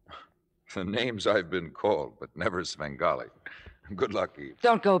 The names I've been called, but never Svengali. Good luck, Eve.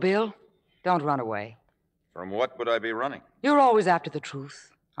 Don't go, Bill. Don't run away. From what would I be running? You're always after the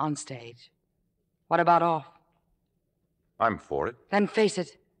truth, on stage. What about off? I'm for it. Then face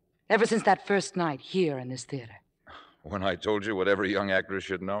it. Ever since that first night here in this theater. When I told you what every young actress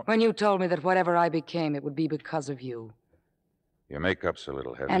should know? When you told me that whatever I became, it would be because of you. Your makeup's a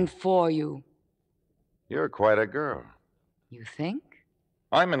little heavy. And for you. You're quite a girl. You think?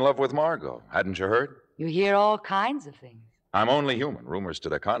 I'm in love with Margot. Hadn't you heard? You hear all kinds of things. I'm only human. Rumors to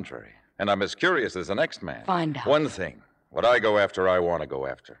the contrary. And I'm as curious as the next man. Find out. One thing. What I go after, I want to go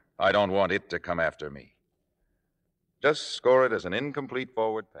after. I don't want it to come after me. Just score it as an incomplete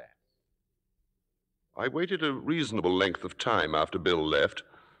forward pass. I waited a reasonable length of time after Bill left,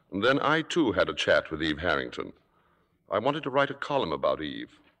 and then I, too, had a chat with Eve Harrington. I wanted to write a column about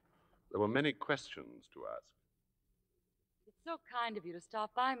Eve. There were many questions to ask. It's so kind of you to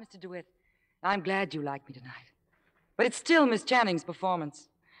stop by, Mr. DeWitt. I'm glad you like me tonight. But it's still Miss Channing's performance.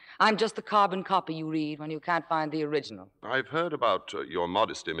 I'm just the carbon copy you read when you can't find the original. I've heard about your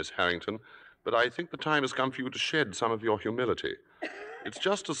modesty, Miss Harrington, but I think the time has come for you to shed some of your humility. It's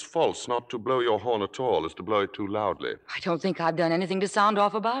just as false not to blow your horn at all as to blow it too loudly. I don't think I've done anything to sound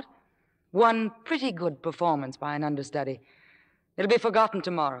off about. One pretty good performance by an understudy. It'll be forgotten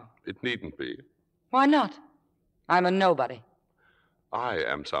tomorrow. It needn't be. Why not? I'm a nobody. I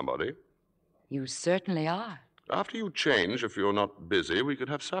am somebody. You certainly are. After you change, if you're not busy, we could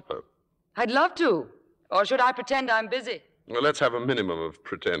have supper. I'd love to. Or should I pretend I'm busy? Well, let's have a minimum of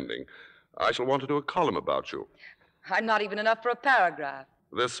pretending. I shall want to do a column about you. I'm not even enough for a paragraph.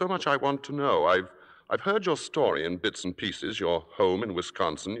 There's so much I want to know. I've heard your story in bits and pieces, your home in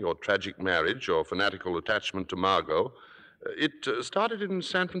Wisconsin, your tragic marriage, your fanatical attachment to Margot. It started in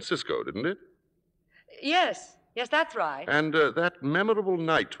San Francisco, didn't it? Yes, that's right. And that memorable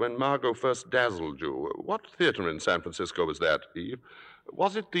night when Margot first dazzled you, what theater in San Francisco was that, Eve?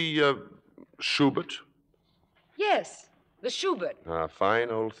 Was it the Schubert? Yes, the Schubert. A fine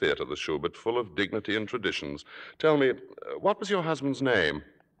old theater, the Schubert, full of dignity and traditions. Tell me, what was your husband's name?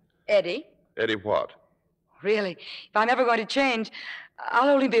 Eddie. Eddie what? Really, if I'm ever going to change, I'll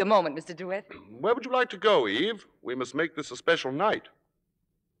only be a moment, Mr. DeWitt. Where would you like to go, Eve? We must make this a special night.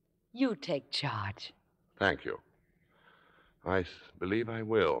 You take charge. Thank you. I believe I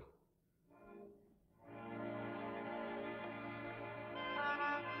will.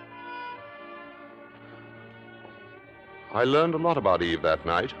 I learned a lot about Eve that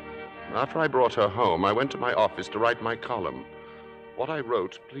night. After I brought her home, I went to my office to write my column. What I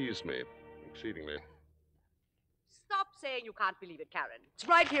wrote pleased me exceedingly. Stop saying you can't believe it, Karen. It's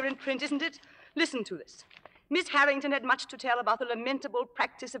right here in print, isn't it? Listen to this. Miss Harrington had much to tell about the lamentable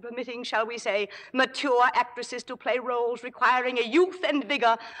practice of permitting, shall we say, mature actresses to play roles requiring a youth and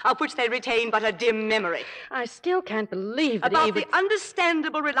vigor of which they retain but a dim memory. I still can't believe that About the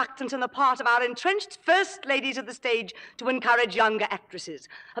understandable reluctance on the part of our entrenched first ladies of the stage to encourage younger actresses.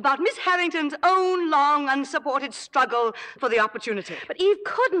 About Miss Harrington's own long, unsupported struggle for the opportunity. But Eve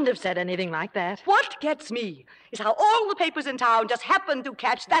couldn't have said anything like that. What gets me is how all the papers in town just happened to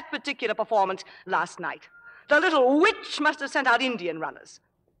catch that particular performance last night. The little witch must have sent out Indian runners.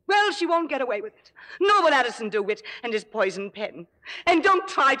 Well, she won't get away with it. Nor will Addison DeWitt and his poison pen. And don't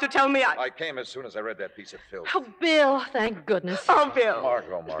try to tell me I came as soon as I read that piece of filth. Oh, Bill, thank goodness. Oh, Bill.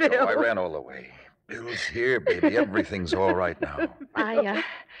 Margot, Bill. I ran all the way. Bill's here, baby. Everything's all right now.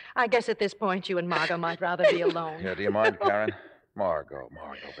 I guess at this point you and Margot might rather be alone. Yeah, do you mind, Karen? Margot,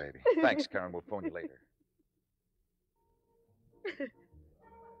 baby. Thanks, Karen. We'll phone you later.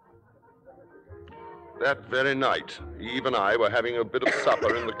 That very night, Eve and I were having a bit of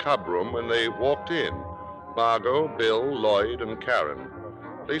supper in the cub room when they walked in. Margot, Bill, Lloyd, and Karen.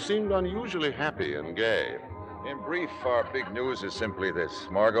 They seemed unusually happy and gay. In brief, our big news is simply this.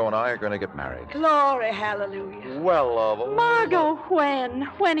 Margot and I are going to get married. Glory, hallelujah. Well, Margot, when?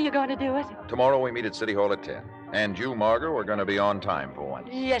 When are you going to do it? tomorrow we meet at City Hall at 10. And you, Margot, are going to be on time for once.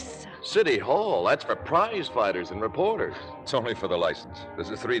 Yes, sir. City Hall, that's for prize fighters and reporters. It's only for the license. There's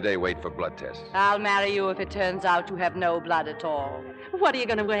a 3-day wait for blood tests. I'll marry you if it turns out you have no blood at all. What are you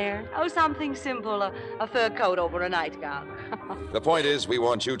going to wear? Oh, something simple, a fur coat over a nightgown. The point is, we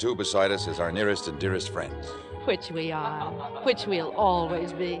want you two beside us as our nearest and dearest friends. Which we are. Which we'll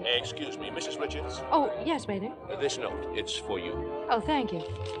always be. Excuse me, Mrs. Richards. Oh, yes, Maynard. This note, it's for you. Oh, thank you.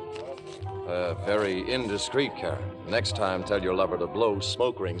 Very indiscreet, Karen. Next time, tell your lover to blow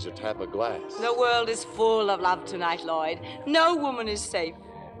smoke rings or tap a glass. The world is full of love tonight, Lloyd. No woman is safe.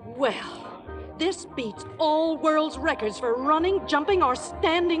 Well, this beats all world's records for running, jumping, or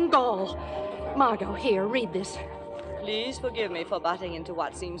standing gall. Margot, here, read this. Please forgive me for butting into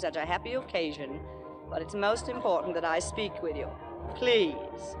what seems such a happy occasion, but it's most important that I speak with you. Please.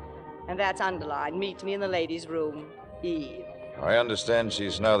 And that's underlined. Meet me in the ladies' room. Eve. I understand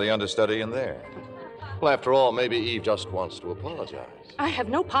she's now the understudy in there. Well, after all, maybe Eve just wants to apologize. I have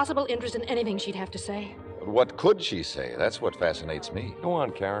no possible interest in anything she'd have to say. But what could she say? That's what fascinates me. Go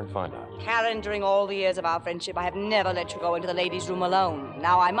on, Karen, find out. Karen, during all the years of our friendship, I have never let you go into the ladies' room alone.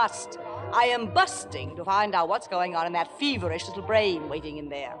 Now I must. I am busting to find out what's going on in that feverish little brain waiting in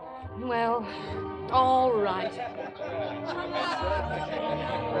there. Well, all right.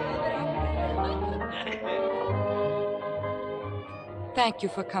 Thank you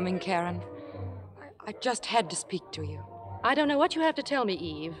for coming, Karen. I just had to speak to you. I don't know what you have to tell me,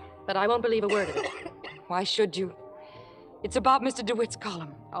 Eve, but I won't believe a word of it. Why should you? It's about Mr. DeWitt's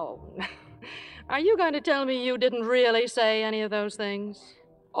column. Oh, are you going to tell me you didn't really say any of those things?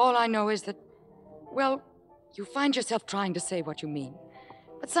 All I know is that, well, you find yourself trying to say what you mean.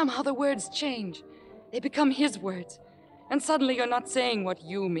 But somehow the words change. They become his words. And suddenly you're not saying what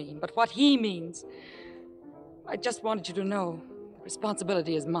you mean, but what he means. I just wanted you to know the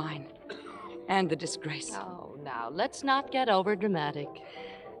responsibility is mine. And the disgrace. Oh, now, let's not get over-dramatic.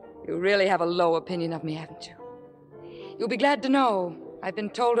 You really have a low opinion of me, haven't you? You'll be glad to know I've been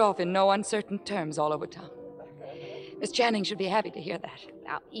told off in no uncertain terms all over town. Miss Channing should be happy to hear that.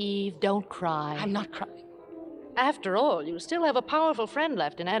 Now, Eve, don't cry. I'm not crying. After all, you still have a powerful friend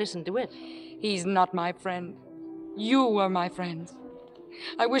left in Addison DeWitt. He's not my friend. You are my friends.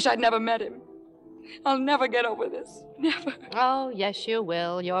 I wish I'd never met him. I'll never get over this. Never. Oh, yes, you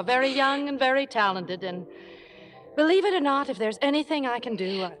will. You're very young and very talented, and believe it or not, if there's anything I can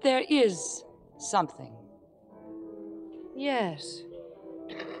do... There is something. Yes.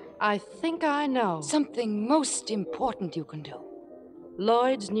 I think I know. Something most important you can do.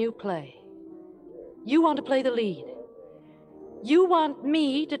 Lloyd's new play. You want to play the lead. You want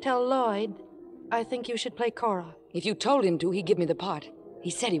me to tell Lloyd I think you should play Cora. If you told him to, he'd give me the part. He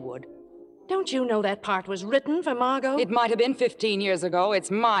said he would. Don't you know that part was written for Margot? It might have been 15 years ago.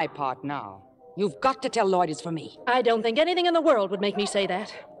 It's my part now. You've got to tell Lloyd it's for me. I don't think anything in the world would make me say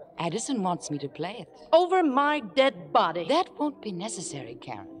that. Addison wants me to play it. Over my dead body. That won't be necessary,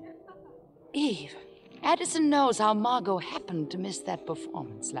 Karen. Eve. Addison knows how Margot happened to miss that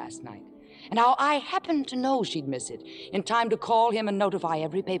performance last night. And how I happened to know she'd miss it in time to call him and notify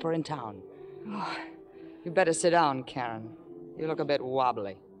every paper in town. Oh, you better sit down, Karen. You look a bit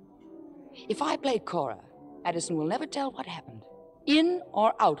wobbly. If I play Cora, Addison will never tell what happened, in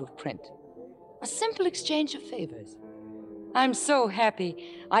or out of print. A simple exchange of favors. I'm so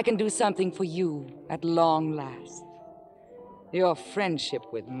happy I can do something for you at long last. Your friendship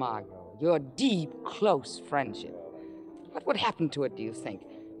with Margot, your deep, close friendship. What would happen to it, do you think,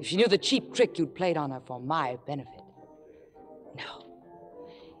 if she knew the cheap trick you'd played on her for my benefit? No.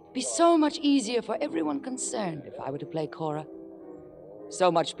 It'd be so much easier for everyone concerned if I were to play Cora. So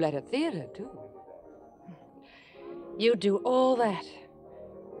much better theater, too. You do all that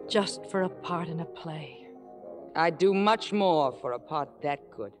just for a part in a play. I'd do much more for a part that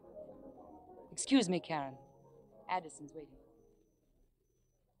good. Excuse me, Karen. Addison's waiting.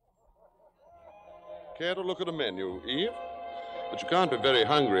 Care to look at a menu, Eve? But you can't be very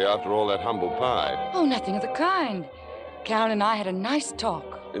hungry after all that humble pie. Oh, nothing of the kind. Karen and I had a nice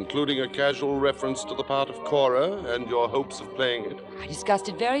talk. Including a casual reference to the part of Cora and your hopes of playing it. I discussed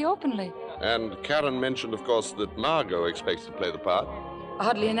it very openly. And Karen mentioned, of course, that Margot expects to play the part.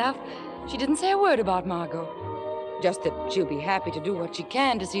 Oddly enough, she didn't say a word about Margot. Just that she'll be happy to do what she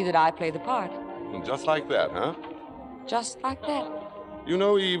can to see that I play the part. And just like that, huh? Just like that. You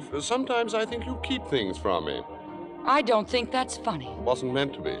know, Eve, sometimes I think you keep things from me. I don't think that's funny. Wasn't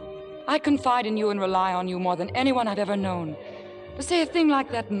meant to be. I confide in you and rely on you more than anyone I've ever known. To say a thing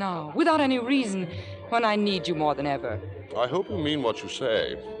like that now, without any reason, when I need you more than ever. I hope you mean what you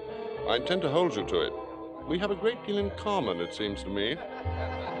say. I intend to hold you to it. We have a great deal in common, it seems to me.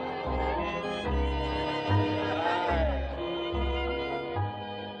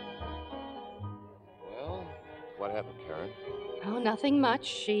 Well, what happened, Karen? Oh, nothing much.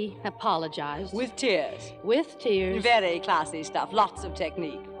 She apologized. With tears. With tears. Very classy stuff. Lots of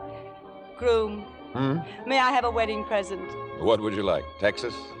technique. Groom, May I have a wedding present? What would you like?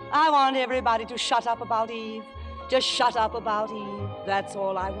 Texas? I want everybody to shut up about Eve. Just shut up about Eve. That's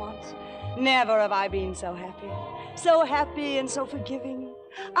all I want. Never have I been so happy. So happy and so forgiving.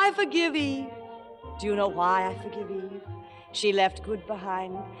 I forgive Eve. Do you know why I forgive Eve? She left good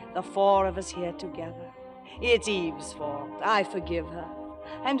behind, the four of us here together. It's Eve's fault. I forgive her.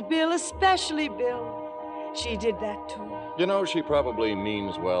 And Bill, especially Bill. She did that too. You know, she probably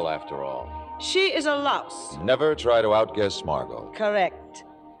means well after all. She is a louse. Never try to outguess Margot. Correct.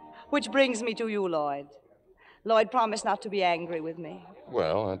 Which brings me to you, Lloyd. Lloyd, promise not to be angry with me.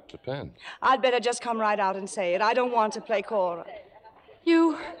 Well, that depends. I'd better just come right out and say it. I don't want to play Cora.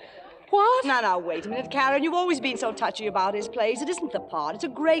 You... what? Now, wait a minute, Karen. You've always been so touchy about his plays. It isn't the part. It's a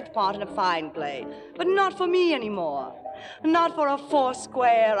great part and a fine play. But not for me anymore. Not for a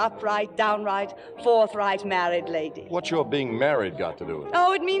four-square, upright, downright, forthright married lady. What's your being married got to do with it?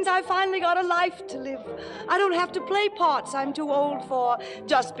 Oh, it means I finally got a life to live. I don't have to play parts I'm too old for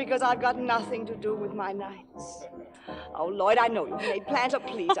just because I've got nothing to do with my nights. Oh, Lloyd, I know you've made plans, so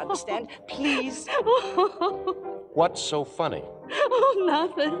please understand. Please. What's so funny? Oh,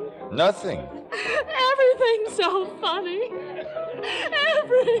 nothing. Nothing. Everything's so funny.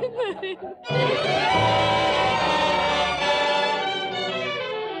 Everything.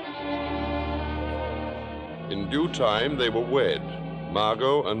 In due time, they were wed,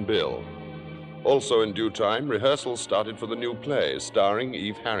 Margot and Bill. Also in due time, rehearsals started for the new play, starring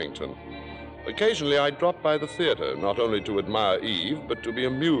Eve Harrington. Occasionally, I dropped by the theater, not only to admire Eve, but to be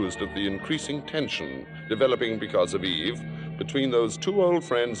amused at the increasing tension developing because of Eve between those two old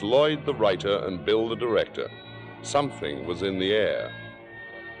friends, Lloyd the writer and Bill the director. Something was in the air.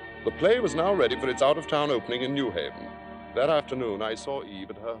 The play was now ready for its out-of-town opening in New Haven. That afternoon, I saw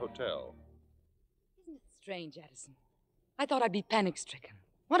Eve at her hotel. Isn't it strange, Addison? I thought I'd be panic-stricken.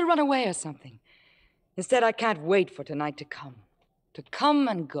 Want to run away or something. Instead, I can't wait for tonight to come. To come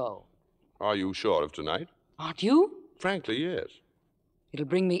and go. Are you sure of tonight? Aren't you? Frankly, yes. It'll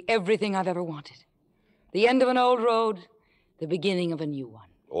bring me everything I've ever wanted. The end of an old road, the beginning of a new one.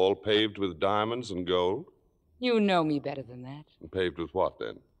 All paved with diamonds and gold? You know me better than that. And paved with what,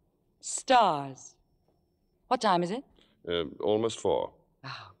 then? Stars. What time is it? Almost 4.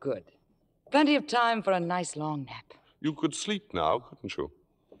 Oh, good. Plenty of time for a nice long nap. You could sleep now, couldn't you?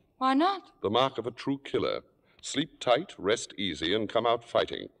 Why not? The mark of a true killer. Sleep tight, rest easy, and come out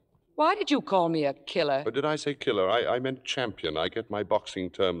fighting. Why did you call me a killer? Did I say killer? I meant champion. I get my boxing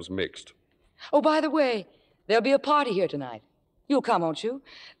terms mixed. Oh, by the way, there'll be a party here tonight. You'll come, won't you?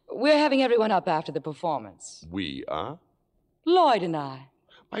 We're having everyone up after the performance. We are? Lloyd and I.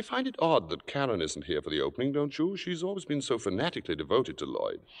 I find it odd that Karen isn't here for the opening, don't you? She's always been so fanatically devoted to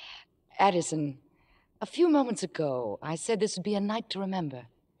Lloyd. Addison, a few moments ago, I said this would be a night to remember.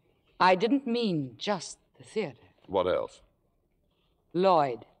 I didn't mean just the theater. What else?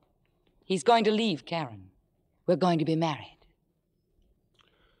 Lloyd. He's going to leave Karen. We're going to be married.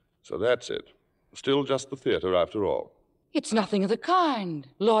 So that's it. Still just the theater after all. It's nothing of the kind.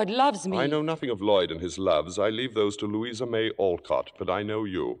 Lloyd loves me. I know nothing of Lloyd and his loves. I leave those to Louisa May Alcott, but I know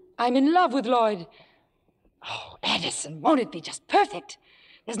you. I'm in love with Lloyd. Oh, Addison, won't it be just perfect?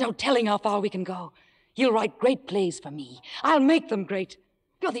 There's no telling how far we can go. He'll write great plays for me. I'll make them great.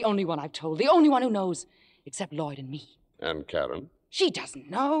 You're the only one I've told, the only one who knows, except Lloyd and me. And Karen? She doesn't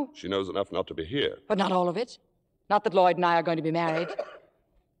know. She knows enough not to be here. But not all of it. Not that Lloyd and I are going to be married.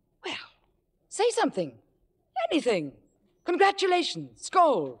 Well, say something. Anything. Congratulations.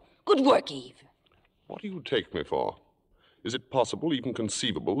 Skoll. Good work, Eve. What do you take me for? Is it possible, even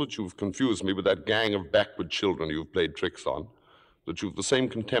conceivable, that you've confused me with that gang of backward children you've played tricks on? That you've the same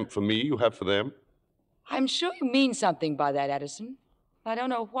contempt for me you have for them? I'm sure you mean something by that, Addison. I don't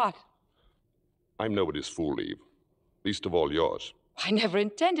know what. I'm nobody's fool, Eve. Least of all yours. I never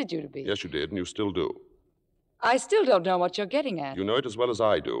intended you to be. Yes, you did, and you still do. I still don't know what you're getting at. You know it as well as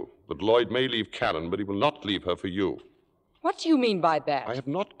I do. That Lloyd may leave Karen, but he will not leave her for you. What do you mean by that? I have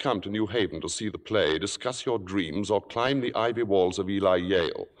not come to New Haven to see the play, discuss your dreams, or climb the ivy walls of Eli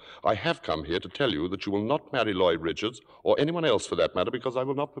Yale. I have come here to tell you that you will not marry Lloyd Richards, or anyone else for that matter, because I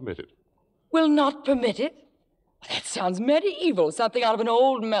will not permit it. Will not permit it? That sounds medieval, something out of an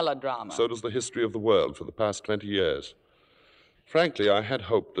old melodrama. So does the history of the world for the past 20 years. Frankly, I had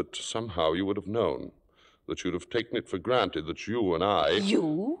hoped that somehow you would have known, that you'd have taken it for granted that you and I...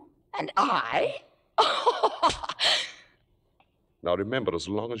 You and I? Now remember, as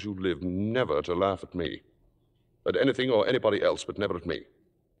long as you live, never to laugh at me. At anything or anybody else, but never at me.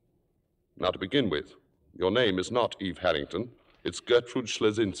 Now, to begin with, your name is not Eve Harrington. It's Gertrude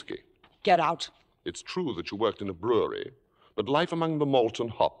Schlesinski. Get out. It's true that you worked in a brewery, But life among the malt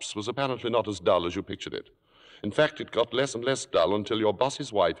and hops was apparently not as dull as you pictured it. In fact, it got less and less dull until your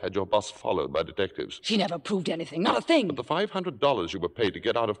boss's wife had your boss followed by detectives. She never proved anything, not a thing. But the $500 you were paid to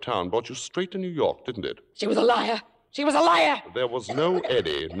get out of town brought you straight to New York, didn't it? She was a liar. She was a liar. There was no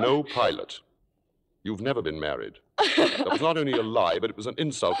Eddie, no pilot. You've never been married. That was not only a lie, but it was an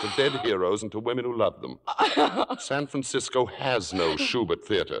insult to dead heroes and to women who loved them. San Francisco has no Schubert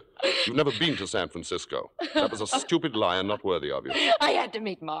Theater. You've never been to San Francisco. That was a stupid lie and not worthy of you. I had to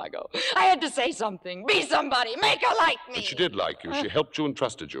meet Margot. I had to say something, be somebody, make her like me. But she did like you. She helped you and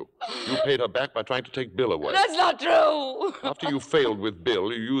trusted you. You paid her back by trying to take Bill away. That's not true. After you failed with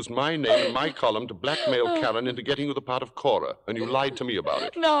Bill, you used my name and my column to blackmail Karen into getting you the part of Cora, and you lied to me about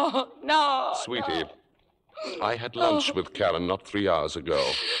it. No. Sweetie, I had lunch with Karen not 3 hours ago.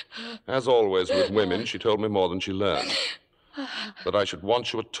 As always with women, she told me more than she learned. That I should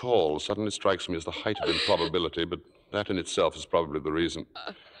want you at all suddenly strikes me as the height of improbability, but that in itself is probably the reason.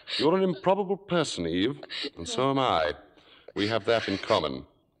 You're an improbable person, Eve, and so am I. We have that in common.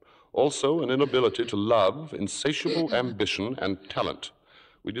 Also, an inability to love, insatiable ambition, and talent.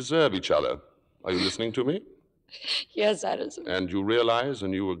 We deserve each other. Are you listening to me? Yes, Addison. And you realize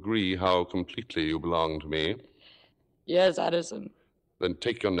and you agree how completely you belong to me? Yes, Addison. Then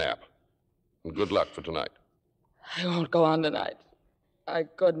take your nap. And good luck for tonight. I won't go on tonight. I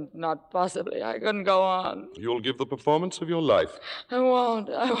couldn't, not possibly. I couldn't go on. You'll give the performance of your life. I won't.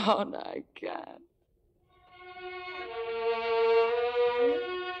 I can't.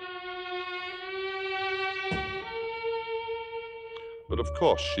 But of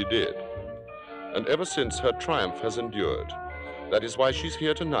course she did. And ever since, her triumph has endured. That is why she's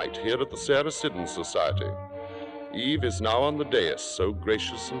here tonight, here at the Sarah Siddons Society. Eve is now on the dais, so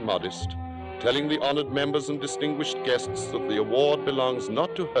gracious and modest, telling the honored members and distinguished guests that the award belongs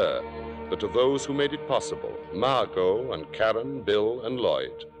not to her, but to those who made it possible, Margot and Karen, Bill and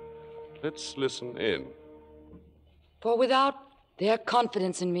Lloyd. Let's listen in. For without their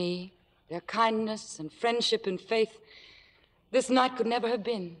confidence in me, their kindness and friendship and faith, this night could never have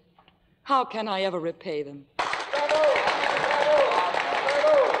been. How can I ever repay them?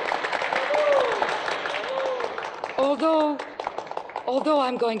 Although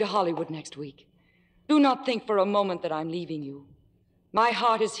I'm going to Hollywood next week, do not think for a moment that I'm leaving you. My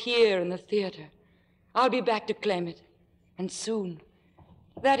heart is here in the theater. I'll be back to claim it, and soon.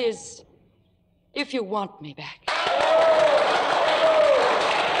 That is, if you want me back.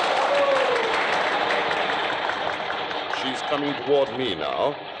 She's coming toward me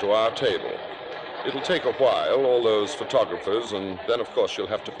now, to our table. It'll take a while, all those photographers, and then, of course, she'll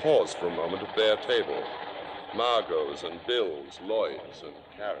have to pause for a moment at their table. Margot's and Bill's, Lloyd's and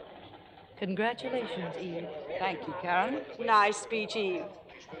Karen's. Congratulations, Eve. Thank you, Karen. Nice speech, Eve.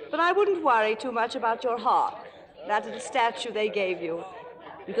 But I wouldn't worry too much about your heart. That little statue they gave you.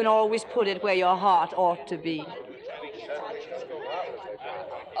 You can always put it where your heart ought to be.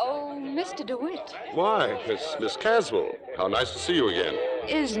 Oh, Mr. DeWitt. Why, Miss Caswell. How nice to see you again.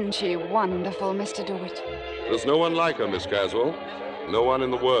 Isn't she wonderful, Mr. DeWitt? There's no one like her, Miss Caswell. No one in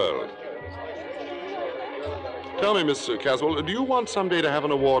the world. Tell me, Miss Caswell, do you want someday to have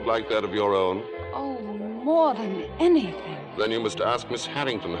an award like that of your own? Oh, more than anything. Then you must ask Miss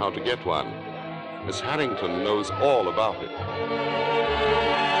Harrington how to get one. Miss Harrington knows all about it.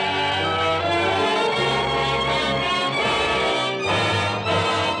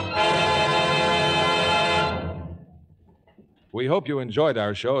 We hope you enjoyed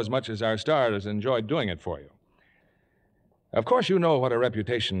our show as much as our stars enjoyed doing it for you. Of course, you know what a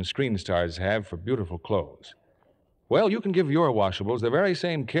reputation screen stars have for beautiful clothes. Well, you can give your washables the very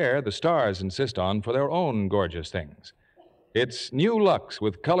same care the stars insist on for their own gorgeous things. It's New Lux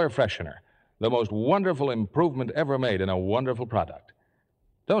with Color Freshener, the most wonderful improvement ever made in a wonderful product.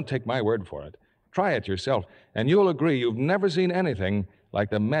 Don't take my word for it. Try it yourself, and you'll agree you've never seen anything like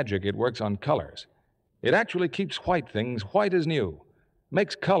the magic it works on colors. It actually keeps white things white as new,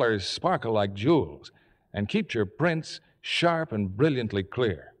 makes colors sparkle like jewels, and keeps your prints sharp and brilliantly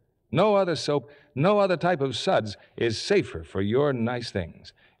clear. No other soap, no other type of suds is safer for your nice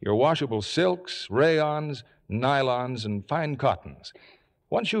things. Your washable silks, rayons, nylons, and fine cottons.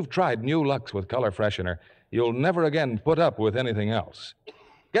 Once you've tried New Lux with Color Freshener, you'll never again put up with anything else.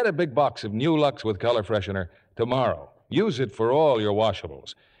 Get a big box of New Lux with Color Freshener tomorrow. Use it for all your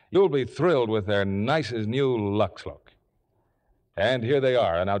washables. You'll be thrilled with their nicest new Lux look. And here they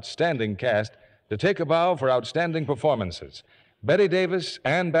are, an outstanding cast to take a bow for outstanding performances. Betty Davis,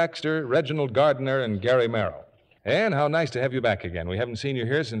 Ann Baxter, Reginald Gardner, and Gary Merrill. Ann, how nice to have you back again. We haven't seen you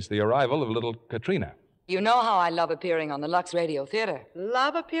here since the arrival of little Katrina. You know how I love appearing on the Lux Radio Theater.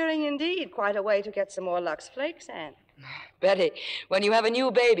 Love appearing indeed. Quite a way to get some more Lux Flakes, Anne. Betty, when you have a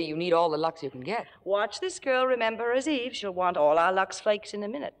new baby, you need all the Lux you can get. Watch this girl. Remember her as Eve. She'll want all our Lux Flakes in a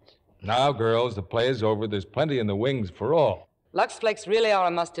minute. Now, girls, the play is over. There's plenty in the wings for all. Lux Flakes really are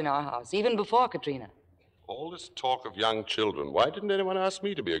a must in our house, even before Katrina. All this talk of young children. Why didn't anyone ask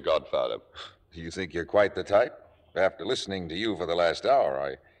me to be a godfather? Do you think you're quite the type? After listening to you for the last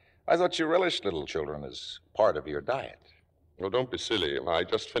hour, I thought you relished little children as part of your diet. Well, don't be silly. I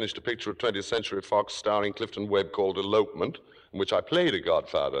just finished a picture of 20th Century Fox starring Clifton Webb called Elopement, in which I played a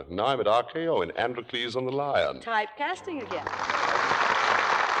godfather. Now I'm at RKO in Androcles on the Lion. Typecasting again.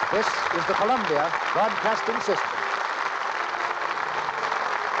 This is the Columbia Broadcasting System.